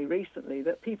told me recently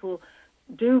that people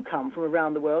do come from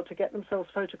around the world to get themselves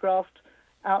photographed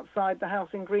outside the house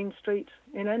in Green Street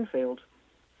in Enfield.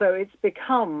 So it's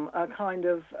become a kind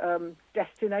of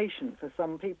destination for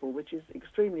some people, which is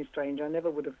extremely strange. I never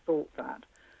would have thought that.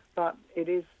 But it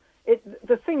is.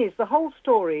 The thing is, the whole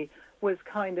story was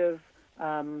kind of,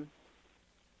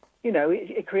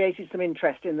 it created some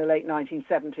interest in the late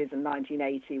 1970s and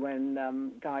 1980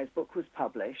 when Guy's book was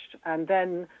published. And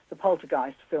then the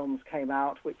Poltergeist films came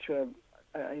out, which were,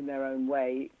 in their own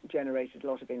way, generated a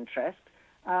lot of interest.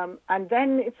 And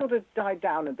then it sort of died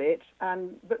down a bit.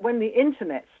 But when the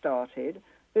internet started,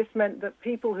 this meant that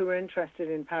people who were interested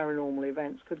in paranormal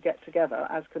events could get together,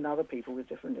 as can other people with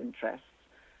different interests.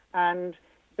 And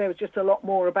there was just a lot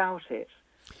more about it.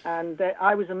 And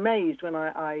I was amazed when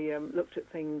I looked at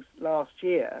things last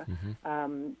year,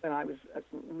 when I was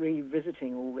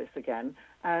revisiting all this again.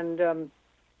 And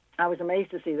I was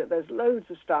amazed to see that there's loads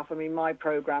of stuff. I mean, my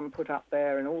program put up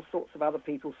there and all sorts of other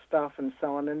people's stuff and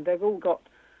so on. And they've all got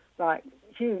quite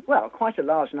a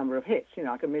large number of hits,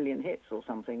 like 1 million hits or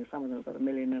something. Some of them have got 1.5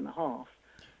 million,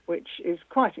 which is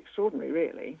quite extraordinary,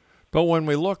 really. But when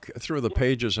we look through the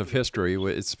pages of history,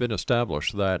 it's been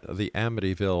established that the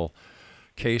Amityville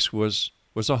case was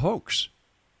a hoax.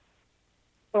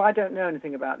 Well, I don't know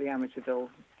anything about the Amityville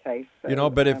case. So,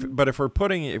 but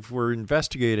if we're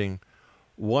investigating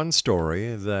one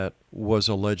story that was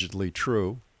allegedly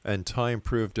true, and time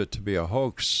proved it to be a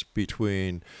hoax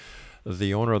between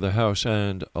the owner of the house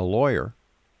and a lawyer,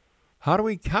 how can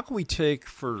we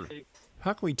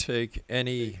take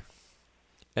any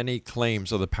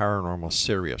claims of the paranormal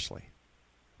seriously,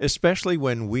 especially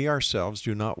when we ourselves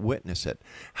do not witness it?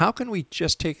 How can we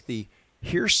just take the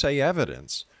hearsay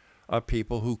evidence of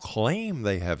people who claim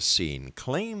they have seen,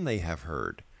 claim they have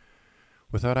heard,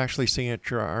 without actually seeing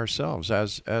it ourselves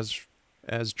as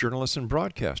journalists and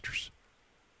broadcasters?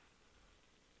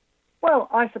 Well,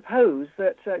 I suppose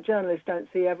that journalists don't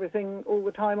see everything all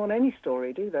the time on any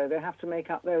story, do they? They have to make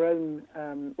up their own,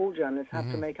 all journalists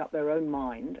have to make up their own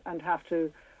mind and have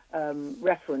to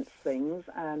reference things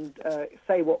and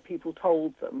say what people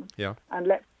told them and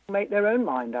let people make their own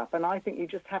mind up. And I think you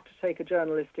just have to take a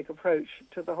journalistic approach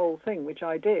to the whole thing, which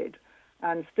I did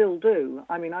and still do.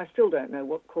 I mean, I still don't know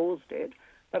what caused it,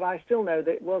 but I still know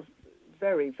that it was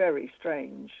very, very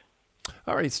strange.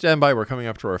 All right, stand by. We're coming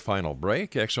up to our final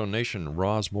break. X-Zone Nation,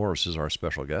 Roz Morris is our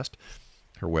special guest.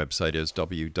 Her website is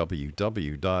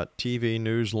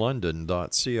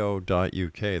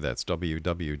www.tvnewslondon.co.uk. That's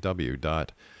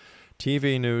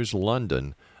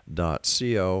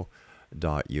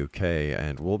www.tvnewslondon.co.uk.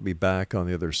 And we'll be back on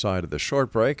the other side of the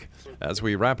short break as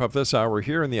we wrap up this hour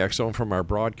here in the X-Zone from our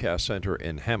broadcast center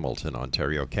in Hamilton,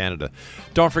 Ontario, Canada.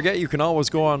 Don't forget, you can always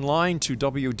go online to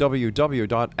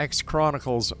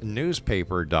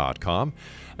www.xchroniclesnewspaper.com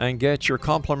and get your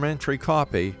complimentary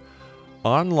copy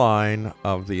online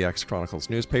of the X Chronicles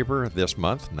newspaper this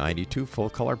month, 92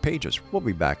 full-color pages. We'll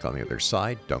be back on the other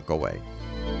side. Don't go away.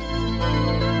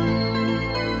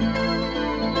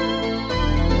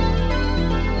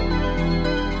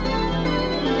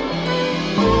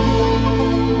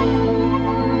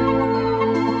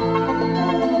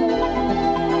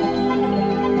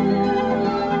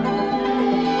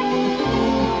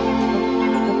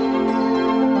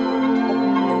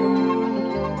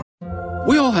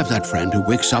 We all have that friend who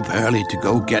wakes up early to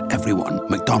go get everyone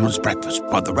McDonald's breakfast,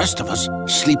 while the rest of us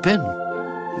sleep in.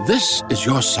 This is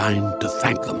your sign to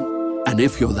thank them. And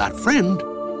if you're that friend,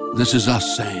 this is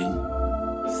us saying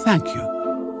thank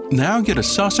you. Now get a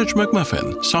sausage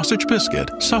McMuffin, sausage biscuit,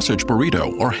 sausage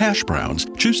burrito, or hash browns.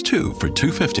 Choose 2 for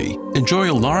 $2.50. Enjoy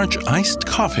a large iced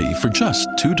coffee for just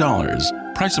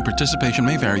 $2. Price and participation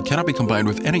may vary. Cannot be combined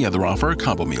with any other offer or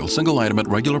combo meal. Single item at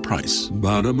regular price.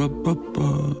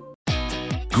 Ba-da-ba-ba-ba.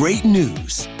 Great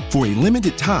news! For a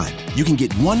limited time, you can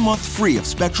get 1 month free of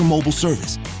Spectrum Mobile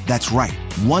service. That's right,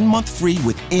 1 month free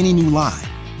with any new line.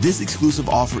 This exclusive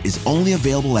offer is only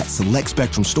available at select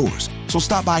Spectrum stores, so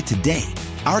stop by today.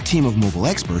 Our team of mobile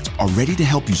experts are ready to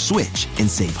help you switch and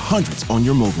save hundreds on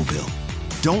your mobile bill.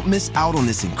 Don't miss out on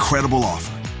this incredible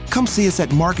offer. Come see us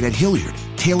at Market at Hilliard,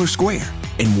 Taylor Square,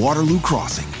 and Waterloo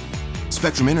Crossing.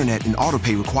 Spectrum Internet and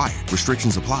autopay required.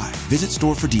 Restrictions apply. Visit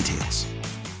store for details.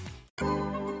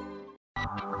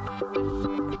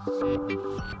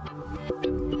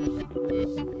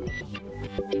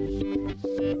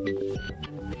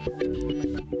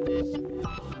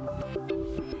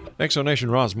 Exonation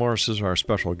Roz Morris is our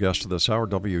special guest this hour.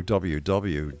 Right, have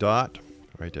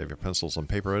your pencils and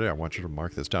paper ready. I want you to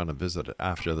mark this down and visit it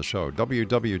after the show.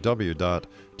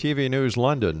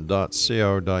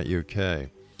 www.tvnewslondon.co.uk.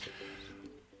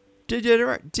 Did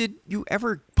you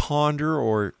ever ponder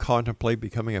or contemplate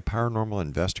becoming a paranormal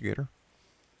investigator?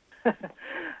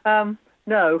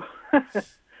 No.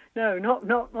 No,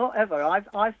 not ever.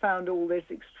 I found all this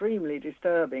extremely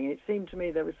disturbing. It seemed to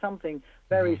me there was something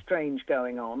very strange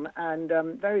going on, and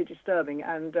very disturbing,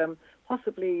 and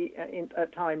possibly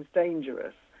at times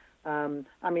dangerous.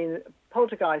 I mean,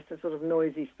 poltergeist, a sort of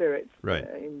noisy spirit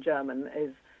in German,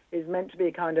 is meant to be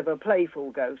a kind of a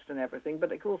playful ghost and everything,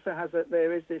 but it also has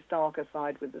there is this darker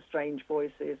side with the strange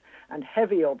voices and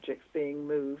heavy objects being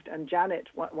moved. And Janet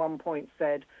at one point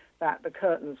said that the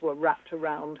curtains were wrapped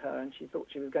around her and she thought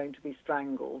she was going to be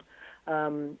strangled.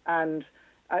 And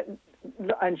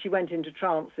she went into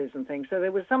trances and things. So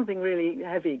there was something really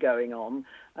heavy going on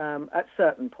at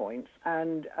certain points.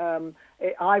 And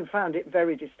I found it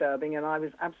very disturbing, and I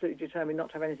was absolutely determined not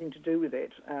to have anything to do with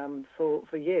it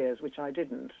for years, which I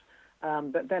didn't.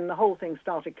 But then the whole thing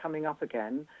started coming up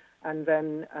again. And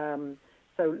then,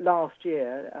 so last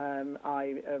year,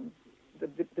 the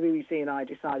BBC and I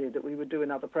decided that we would do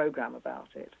another programme about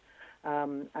it.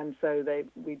 And so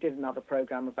we did another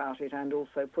programme about it, and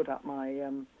also put up my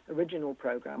original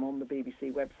programme on the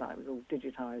BBC website. It was all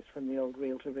digitised from the old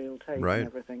reel-to-reel tape and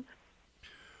everything.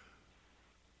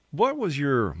 What was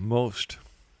your most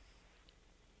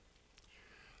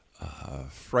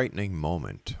frightening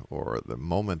moment, or the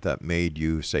moment that made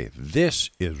you say, this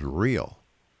is real?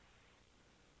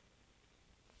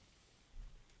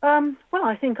 Well,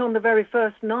 I think on the very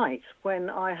first night when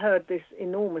I heard this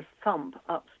enormous thump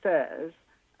upstairs,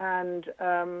 and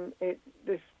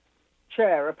this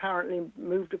chair apparently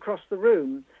moved across the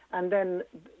room, and then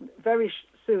very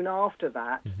soon after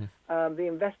that, the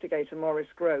investigator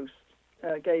Maurice Grosse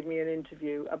gave me an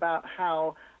interview about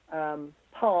how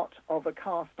part of a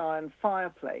cast iron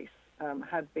fireplace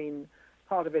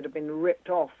part of it had been ripped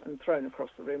off and thrown across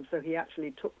the room, so he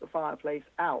actually took the fireplace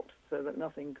out so that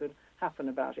nothing could happen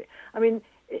about it. I mean,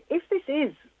 if this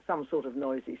is some sort of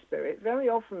noisy spirit, very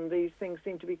often these things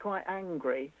seem to be quite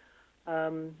angry,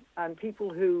 and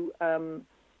people who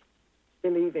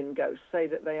believe in ghosts say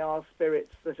that they are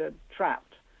spirits that are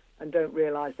trapped and don't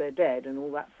realise they're dead and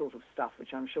all that sort of stuff,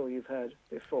 which I'm sure you've heard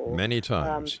before. Many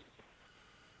times.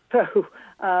 So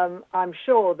I'm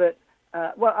sure that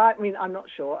I'm not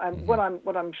sure. What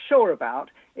I'm sure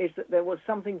about is that there was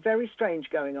something very strange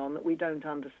going on that we don't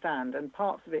understand, and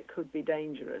parts of it could be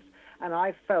dangerous. And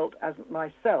I felt as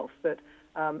myself that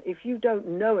if you don't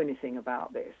know anything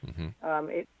about this,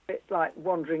 it's like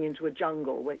wandering into a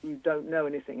jungle where you don't know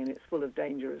anything and it's full of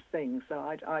dangerous things. So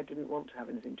I didn't want to have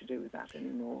anything to do with that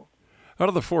anymore. Out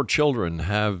of the 4 children,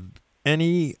 have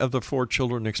any of the 4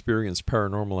 children experienced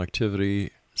paranormal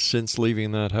activity since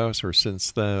leaving that house, or since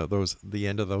the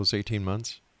end of those 18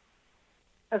 months?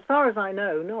 As far as I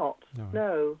know, not.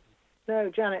 No,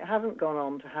 Janet hasn't gone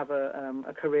on to have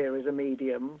a career as a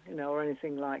medium, or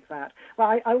anything like that. Well,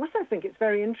 I also think it's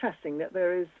very interesting that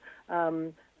there is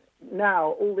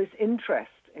now all this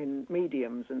interest in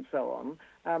mediums and so on.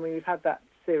 I mean, we've had that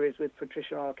series with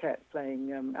Patricia Arquette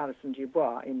playing Alison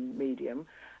Dubois in Medium,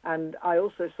 and I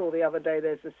also saw the other day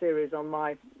there's a series on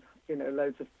my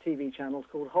loads of TV channels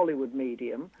called Hollywood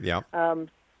Medium. Yeah.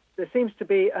 There seems to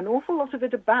be an awful lot of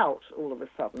it about all of a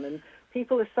sudden, and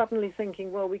people are suddenly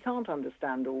thinking, well, we can't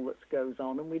understand all that goes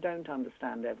on, and we don't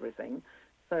understand everything.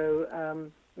 So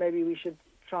maybe we should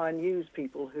try and use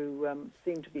people who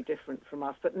seem to be different from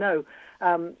us. But no,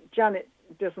 Janet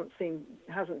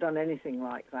hasn't done anything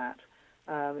like that.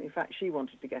 In fact, she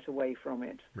wanted to get away from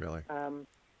it. Really?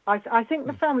 I think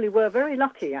the family were very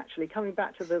lucky, actually, coming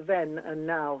back to the then and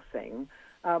now thing,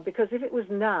 because if it was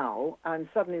now and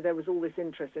suddenly there was all this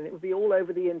interest in it, it would be all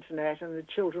over the internet and the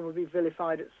children would be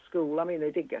vilified at school. I mean,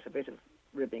 they did get a bit of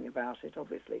ribbing about it,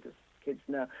 obviously, because kids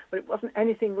know. But it wasn't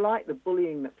anything like the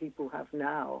bullying that people have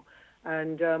now.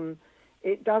 And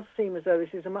it does seem as though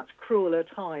this is a much crueler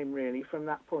time, really, from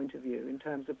that point of view, in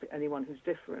terms of anyone who's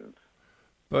different.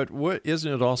 But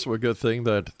isn't it also a good thing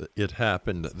that it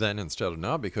happened then instead of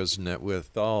now? Because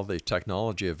with all the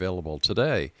technology available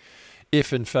today,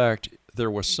 if in fact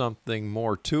there was something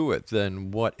more to it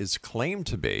than what is claimed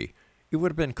to be, it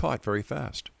would have been caught very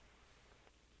fast.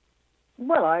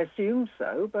 Well, I assume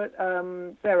so, but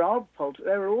there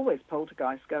are always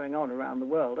poltergeists going on around the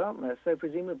world, aren't there? So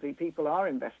presumably people are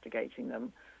investigating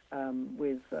them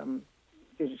with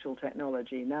digital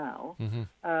technology now.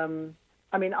 Mm-hmm.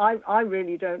 I mean, I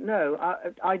really don't know.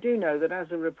 I do know that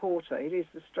as a reporter, it is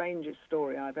the strangest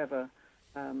story I've ever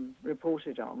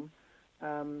reported on.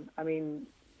 I mean,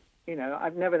 you know,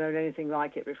 I've never known anything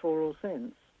like it before or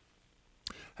since.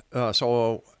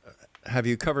 So have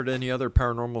you covered any other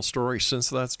paranormal stories since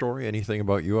that story? Anything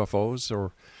about UFOs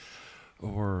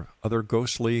or other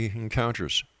ghostly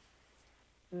encounters?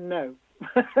 No,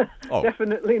 Oh.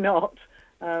 Definitely not.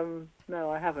 No,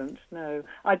 I haven't. No,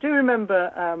 I do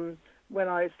remember when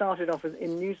I started off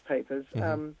in newspapers.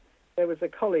 There was a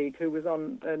colleague who was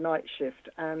on a night shift,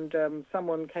 and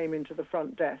someone came into the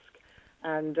front desk,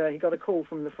 and he got a call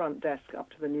from the front desk up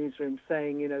to the newsroom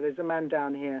saying, you know, there's a man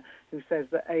down here who says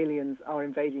that aliens are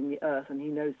invading the Earth, and he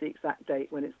knows the exact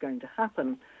date when it's going to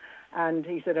happen. And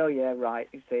he said, oh, yeah, right,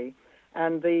 you see.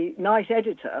 And the night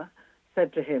editor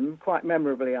said to him, quite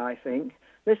memorably, I think,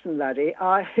 listen, laddie,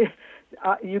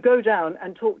 you go down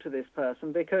and talk to this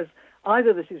person, because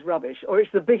either this is rubbish or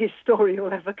it's the biggest story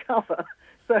you'll ever cover.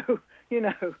 So,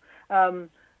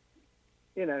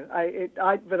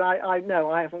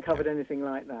 I haven't covered anything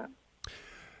like that.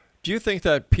 Do you think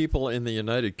that people in the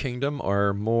United Kingdom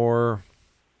are more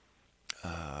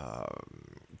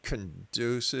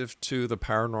conducive to the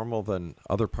paranormal than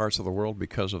other parts of the world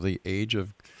because of the age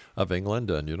of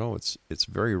England? And, you know, it's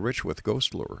very rich with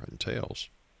ghost lore and tales.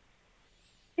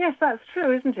 Yes, that's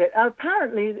true, isn't it?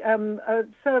 Apparently,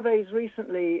 surveys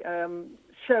recently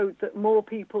showed that more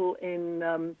people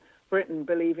in Britain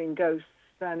believe in ghosts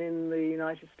than in the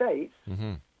United States.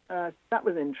 Mm-hmm. That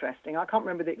was interesting. I can't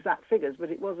remember the exact figures, but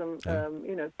it wasn't,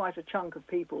 quite a chunk of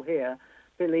people here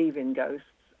believe in ghosts,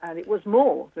 and it was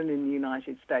more than in the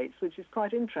United States, which is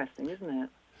quite interesting, isn't it?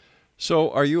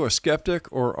 So are you a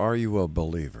skeptic or are you a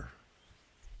believer?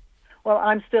 Well,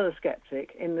 I'm still a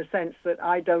skeptic in the sense that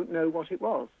I don't know what it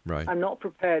was. Right. I'm not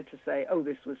prepared to say, oh,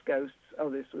 this was ghosts,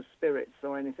 oh, this was spirits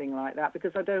or anything like that,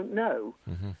 because I don't know.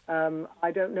 Mm-hmm.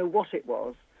 I don't know what it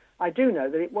was. I do know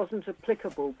that it wasn't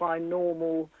applicable by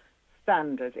normal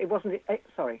standards. It wasn't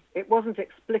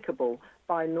explicable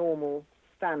by normal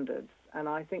standards, and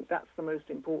I think that's the most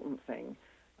important thing.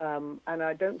 And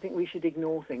I don't think we should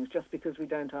ignore things just because we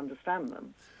don't understand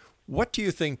them. What do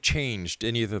you think changed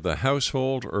in either the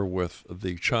household or with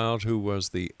the child who was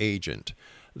the agent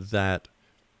that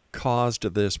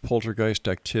caused this poltergeist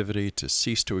activity to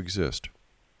cease to exist?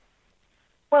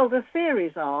 Well, the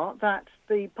theories are that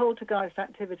the poltergeist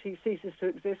activity ceases to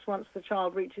exist once the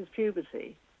child reaches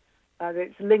puberty.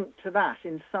 It's linked to that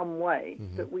in some way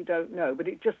that we don't know. But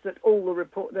it's just that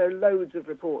there are loads of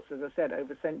reports, as I said,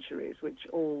 over centuries, which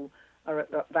all are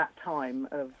at that time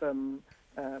of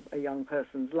a young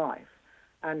person's life.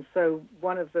 And so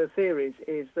one of the theories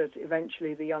is that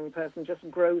eventually the young person just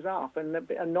grows up and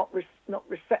are not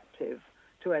receptive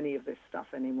to any of this stuff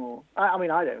anymore. I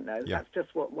mean, I don't know. Yeah. That's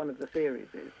just what one of the theories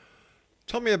is.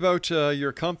 Tell me about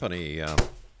your company,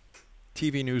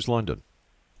 TV News London.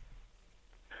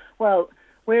 Well,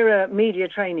 we're a media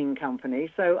training company,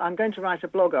 so I'm going to write a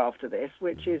blog after this,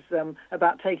 which is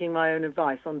about taking my own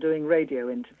advice on doing radio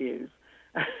interviews.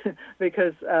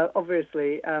 Because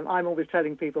obviously I'm always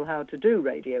telling people how to do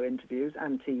radio interviews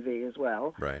and TV as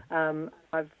well. Right.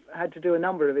 I've had to do a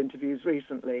number of interviews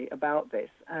recently about this,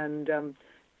 and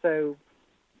so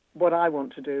what I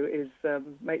want to do is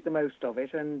make the most of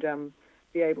it and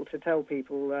be able to tell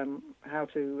people how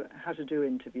to do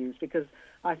interviews, because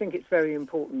I think it's very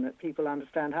important that people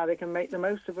understand how they can make the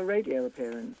most of a radio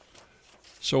appearance.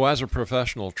 So as a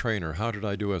professional trainer, how did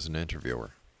I do as an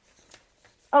interviewer?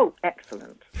 Oh,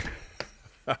 excellent.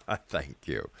 Thank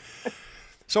you.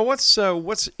 So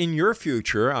what's in your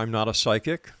future? I'm not a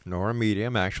psychic nor a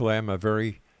medium. Actually, I'm a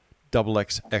very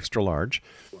XX extra large.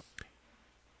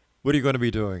 What are you going to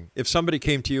be doing? If somebody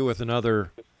came to you with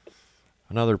another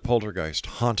poltergeist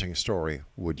haunting story,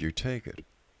 would you take it?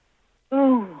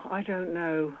 Oh, I don't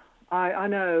know. I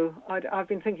know. I've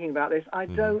been thinking about this. I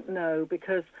don't know,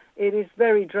 because it is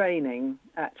very draining,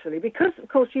 actually. Because, of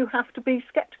course, you have to be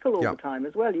sceptical all the time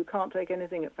as well. You can't take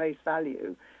anything at face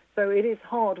value. So it is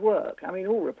hard work. I mean,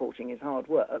 all reporting is hard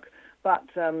work, but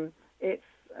it's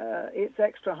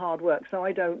extra hard work. So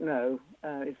I don't know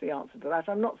is the answer to that.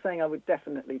 I'm not saying I would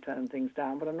definitely turn things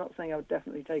down, but I'm not saying I would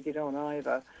definitely take it on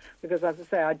either. Because, as I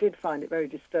say, I did find it very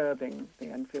disturbing, the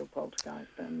Enfield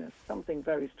Poltergeist, and there's something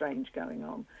very strange going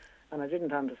on. And I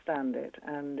didn't understand it.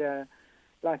 And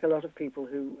like a lot of people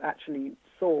who actually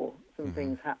saw some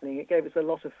things happening, it gave us a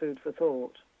lot of food for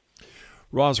thought.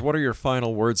 Roz, what are your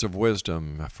final words of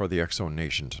wisdom for the X-Zone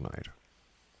Nation tonight?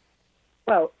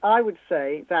 Well, I would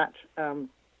say that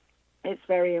it's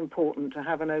very important to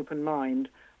have an open mind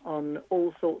on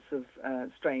all sorts of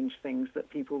strange things that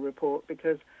people report,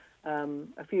 because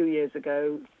a few years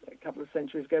ago, a couple of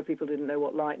centuries ago, people didn't know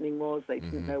what lightning was. They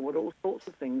didn't know what all sorts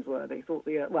of things were. They thought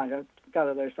the Earth, well, I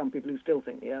gather there are some people who still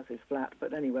think the Earth is flat,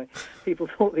 but anyway, people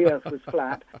thought the Earth was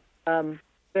flat.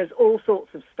 There's all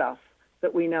sorts of stuff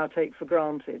that we now take for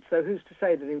granted. So who's to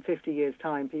say that in 50 years'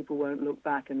 time people won't look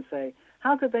back and say,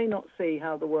 how could they not see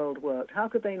how the world worked? How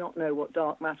could they not know what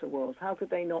dark matter was? How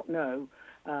could they not know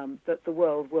that the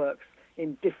world works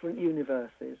in different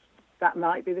universes? That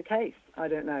might be the case. I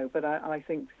don't know. But I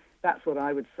think that's what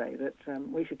I would say, that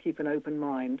we should keep an open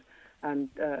mind and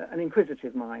an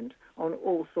inquisitive mind on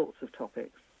all sorts of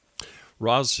topics.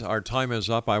 Roz, our time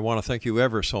is up. I want to thank you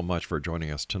ever so much for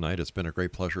joining us tonight. It's been a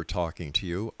great pleasure talking to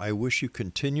you. I wish you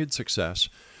continued success,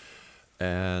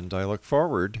 and I look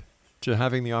forward to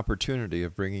having the opportunity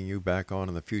of bringing you back on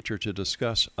in the future to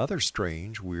discuss other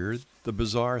strange, weird, the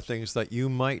bizarre things that you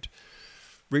might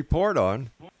report on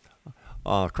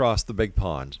across the big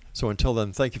pond. So until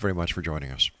then, thank you very much for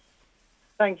joining us.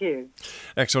 Thank you.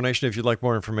 X-Zone Nation, if you'd like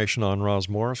more information on Roz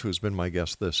Morris, who's been my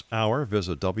guest this hour,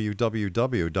 visit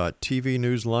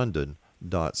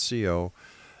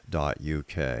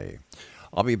www.tvnewslondon.co.uk.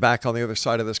 I'll be back on the other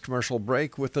side of this commercial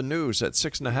break with the news at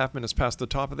 6.5 minutes past the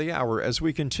top of the hour as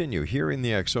we continue here in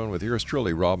the X-Zone with yours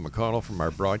truly, Rob McConnell, from our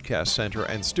broadcast center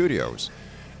and studios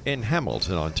in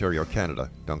Hamilton, Ontario, Canada.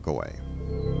 Don't go away.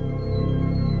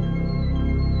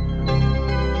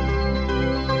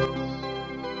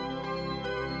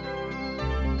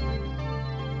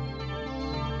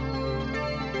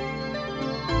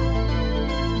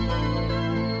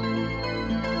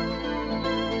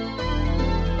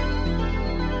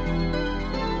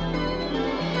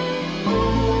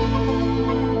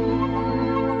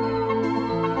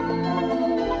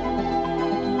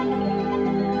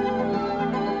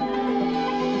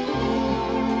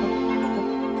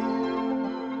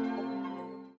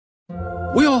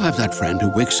 We all have that friend who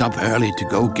wakes up early to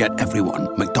go get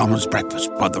everyone McDonald's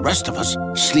breakfast, while the rest of us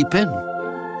sleep in.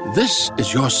 This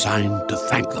is your sign to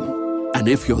thank them. And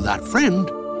if you're that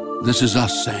friend, this is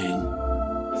us saying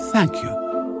thank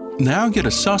you. Now get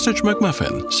a sausage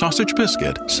McMuffin, sausage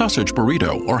biscuit, sausage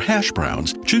burrito, or hash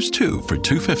browns. Choose 2 for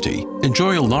 $2.50.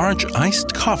 Enjoy a large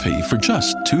iced coffee for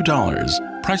just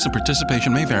 $2. Price and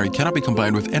participation may vary. Cannot be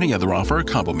combined with any other offer or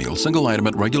combo meal. Single item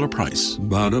at regular price.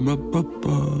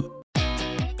 Ba-da-ba-ba-ba.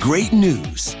 Great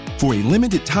news! For a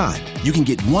limited time, you can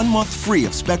get 1 month free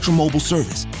of Spectrum Mobile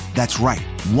service. That's right,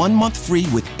 1 month free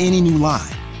with any new line.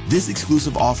 This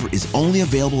exclusive offer is only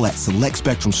available at select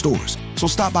Spectrum stores, so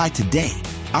stop by today.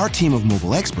 Our team of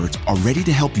mobile experts are ready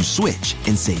to help you switch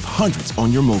and save hundreds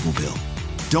on your mobile bill.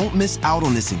 Don't miss out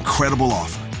on this incredible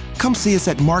offer. Come see us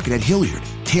at Market at Hilliard,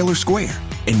 Taylor Square,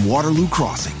 and Waterloo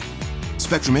Crossing.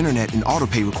 Spectrum Internet and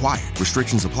autopay required.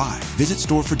 Restrictions apply. Visit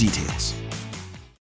store for details.